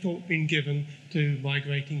 Has any thought been given to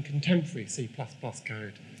migrating contemporary C++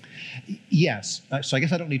 code? Yes, so I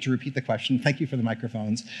guess I don't need to repeat the question. Thank you for the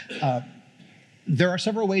microphones. There are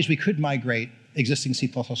several ways we could migrate existing C++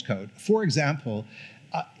 code. For example,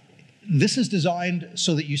 this is designed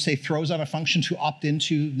so that you say throws on a function to opt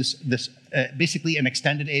into this basically an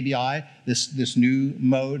extended ABI, this new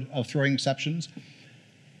mode of throwing exceptions,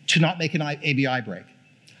 to not make an ABI break.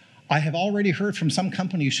 I have already heard from some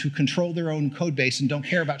companies who control their own code base and don't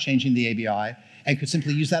care about changing the ABI and could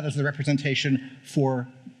simply use that as the representation for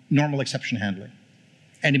normal exception handling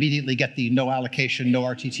and immediately get the no allocation, no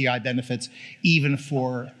RTTI benefits, even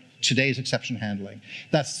for today's exception handling.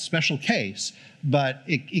 That's a special case, but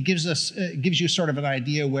it gives you sort of an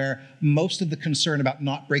idea where most of the concern about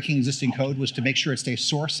not breaking existing code was to make sure it stays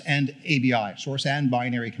source and ABI, source and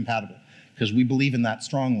binary compatible, because we believe in that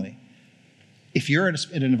strongly. If you're in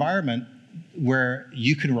an environment where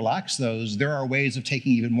you can relax those, there are ways of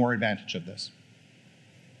taking even more advantage of this.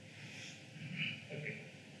 Okay,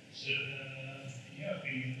 so in your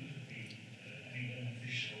opinion, would it be any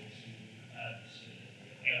beneficial to add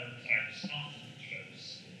error tags after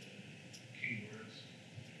those keywords?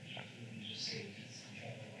 Wouldn't you just say it's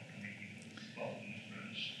like maybe bottom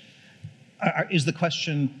range? Is the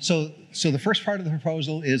question, so the first part of the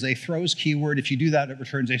proposal is a throws keyword. If you do that, it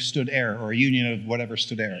returns a std error or a union of whatever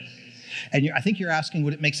std error. And I think you're asking,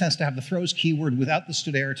 would it make sense to have the throws keyword without the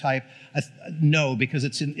std error type? No, because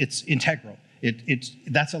it's integral.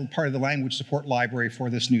 That's a part of the language support library for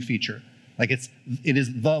this new feature. Like it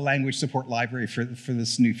is the language support library for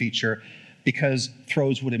this new feature, because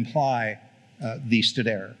throws would imply the std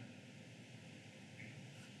error.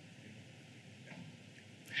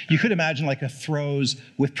 You could imagine like a throws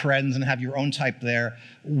with parens and have your own type there.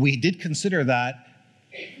 We did consider that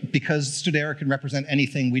because std error can represent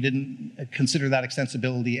anything. We didn't consider that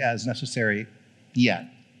extensibility as necessary yet.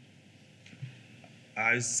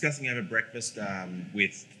 I was discussing over breakfast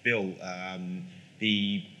with Phil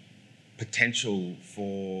the potential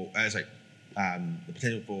for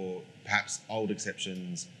perhaps old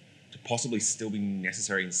exceptions to possibly still be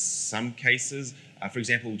necessary in some cases. For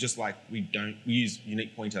example, just like we use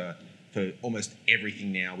unique pointer for almost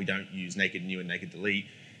everything now, we don't use naked new and naked delete.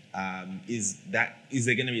 Is there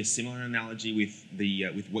going to be a similar analogy with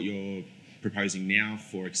what you're proposing now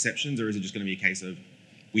for exceptions, or is it just going to be a case of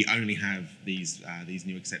we only have these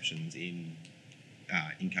new exceptions in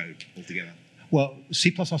code altogether? Well,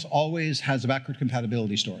 C++ always has a backward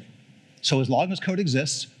compatibility story. So as long as code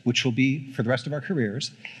exists, which will be for the rest of our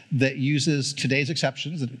careers, that uses today's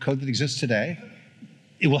exceptions, the code that exists today,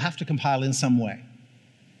 it will have to compile in some way.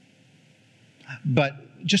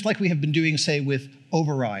 But just like we have been doing, say, with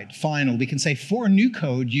override, final, we can say for new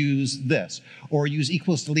code, use this, or use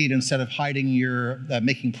equals delete instead of hiding your,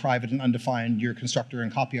 making private and undefined your constructor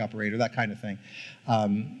and copy operator, that kind of thing.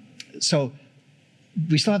 So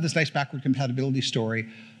we still have this nice backward compatibility story.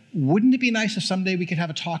 Wouldn't it be nice if someday we could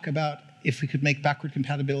have a talk about if we could make backward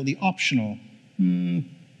compatibility optional?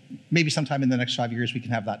 Maybe sometime in the next 5 years we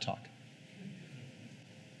can have that talk.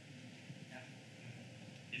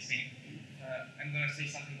 I'm going to say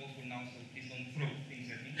something awful now, so please don't throw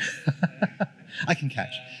things at me. I can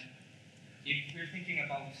catch. If we're thinking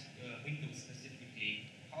about Windows specifically,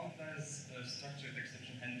 how does structured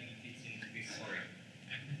exception handling fit into this story?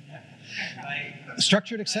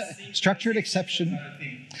 Structured exception.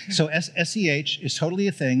 So SEH is totally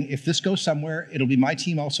a thing. If this goes somewhere, it'll be my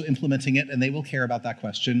team also implementing it, and they will care about that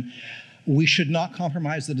question. We should not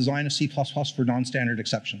compromise the design of C++ for non-standard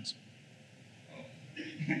exceptions.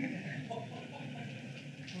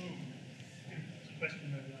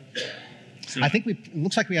 So I think it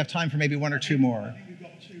looks like we have time for maybe one or two more. I think we've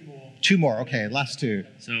got two more. Two more, okay, last two.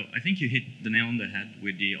 So I think you hit the nail on the head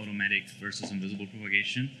with the automatic versus invisible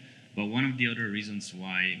propagation. But one of the other reasons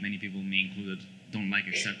why many people, me included, don't like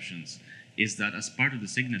exceptions is that as part of the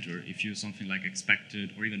signature, if you use something like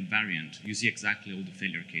expected or even variant, you see exactly all the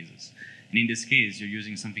failure cases. And in this case, you're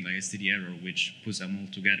using something like std error, which puts them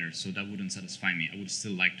all together, so that wouldn't satisfy me. I would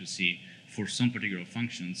still like to see, for some particular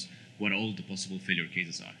functions, what all the possible failure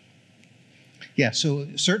cases are. Yeah, so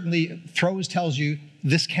certainly throws tells you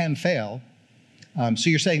this can fail. So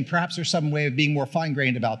you're saying perhaps there's some way of being more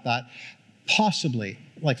fine-grained about that. Possibly,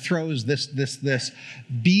 like throws, this.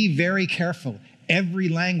 Be very careful. Every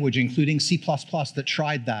language, including C++ that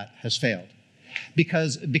tried that, has failed.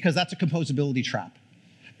 Because that's a composability trap.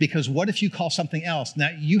 Because what if you call something else? Now,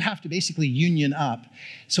 you have to basically union up.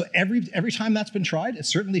 So every time that's been tried, it's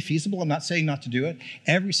certainly feasible. I'm not saying not to do it.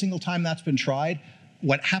 Every single time that's been tried,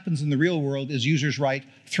 what happens in the real world is users write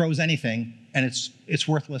throws anything, and it's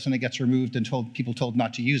worthless, and it gets removed and people told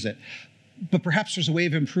not to use it. But perhaps there's a way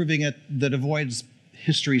of improving it that avoids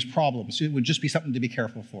history's problems. It would just be something to be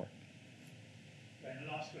careful for. Right,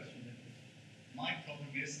 the last question. My problem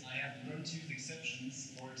is I have learned to use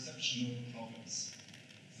exceptions for exceptional problems.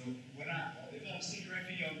 So if I'm still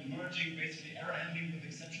directly on merging basically error handling with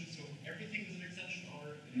exceptions, so everything is an exception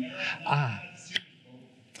or an error.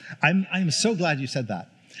 I'm so glad you said that,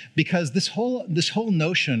 because this whole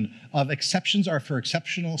notion of exceptions are for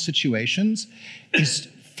exceptional situations is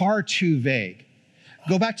far too vague.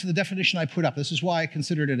 Go back to the definition I put up. This is why I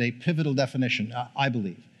considered it a pivotal definition, I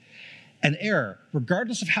believe. An error,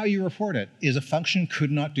 regardless of how you report it, is a function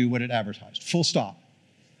could not do what it advertised. Full stop.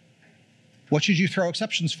 What should you throw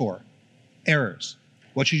exceptions for? Errors.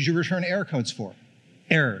 What should you return error codes for?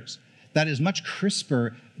 Errors. That is much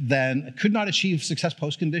crisper than could not achieve success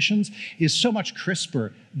postconditions is so much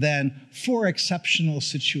crisper than for exceptional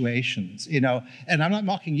situations, you know. And I'm not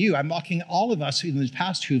mocking you, I'm mocking all of us in the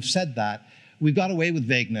past who've said that. We've got away with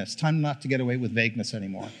vagueness. Time not to get away with vagueness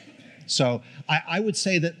anymore. So I would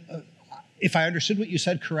say that if I understood what you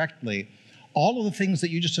said correctly, all of the things that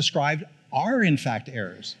you just described are in fact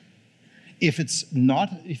errors. If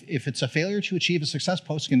it's a failure to achieve a success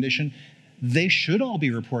postcondition, they should all be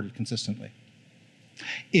reported consistently.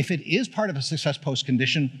 If it is part of a success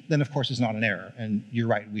postcondition, then of course it's not an error. And you're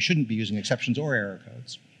right, we shouldn't be using exceptions or error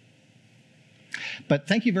codes. But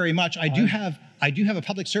thank you very much. I do have a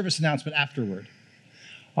public service announcement afterward.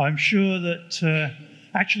 I'm sure that,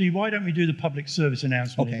 actually, why don't we do the public service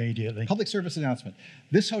announcement immediately? Public service announcement.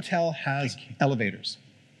 This hotel has elevators.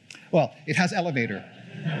 Well, it has elevator.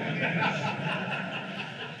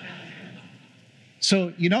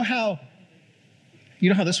 So you know how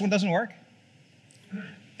this one doesn't work?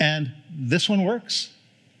 And this one works?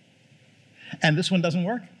 And this one doesn't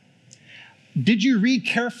work? Did you read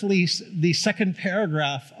carefully the second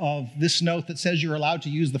paragraph of this note that says you're allowed to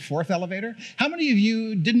use the fourth elevator? How many of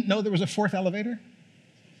you didn't know there was a fourth elevator?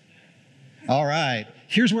 All right,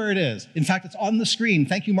 here's where it is. In fact, it's on the screen.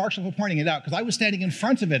 Thank you, Marshall, for pointing it out, because I was standing in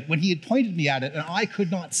front of it when he had pointed me at it, and I could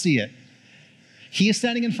not see it. He is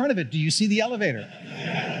standing in front of it. Do you see the elevator?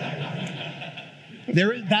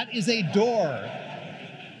 That is a door.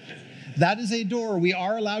 That is a door. We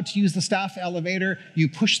are allowed to use the staff elevator. You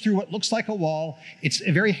push through what looks like a wall. It's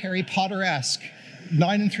a very Harry Potter-esque,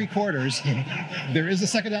 9 3/4. There is a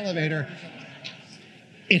second elevator.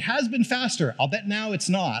 It has been faster. I'll bet now it's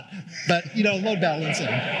not. But, you know, load balancing.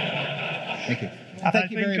 Thank you.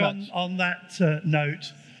 Thank you very much. On that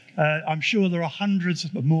note, I'm sure there are hundreds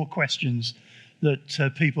of more questions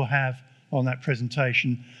that people have on that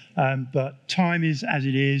presentation. But time is as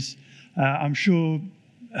it is. I'm sure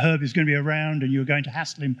Herb is going to be around and you're going to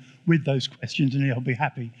hassle him with those questions and he'll be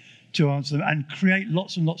happy to answer them and create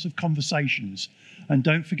lots and lots of conversations. And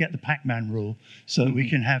don't forget the Pac-Man rule so that we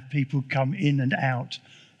can have people come in and out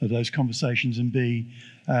of those conversations and be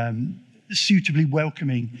suitably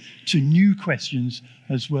welcoming to new questions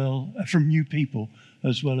as well, from new people,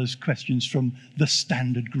 as well as questions from the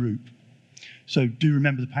standard group. So do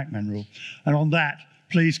remember the Pac-Man rule. And on that,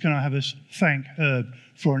 please can I have us thank Herb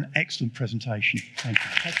for an excellent presentation. Thank you.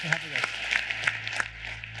 Thanks for having us.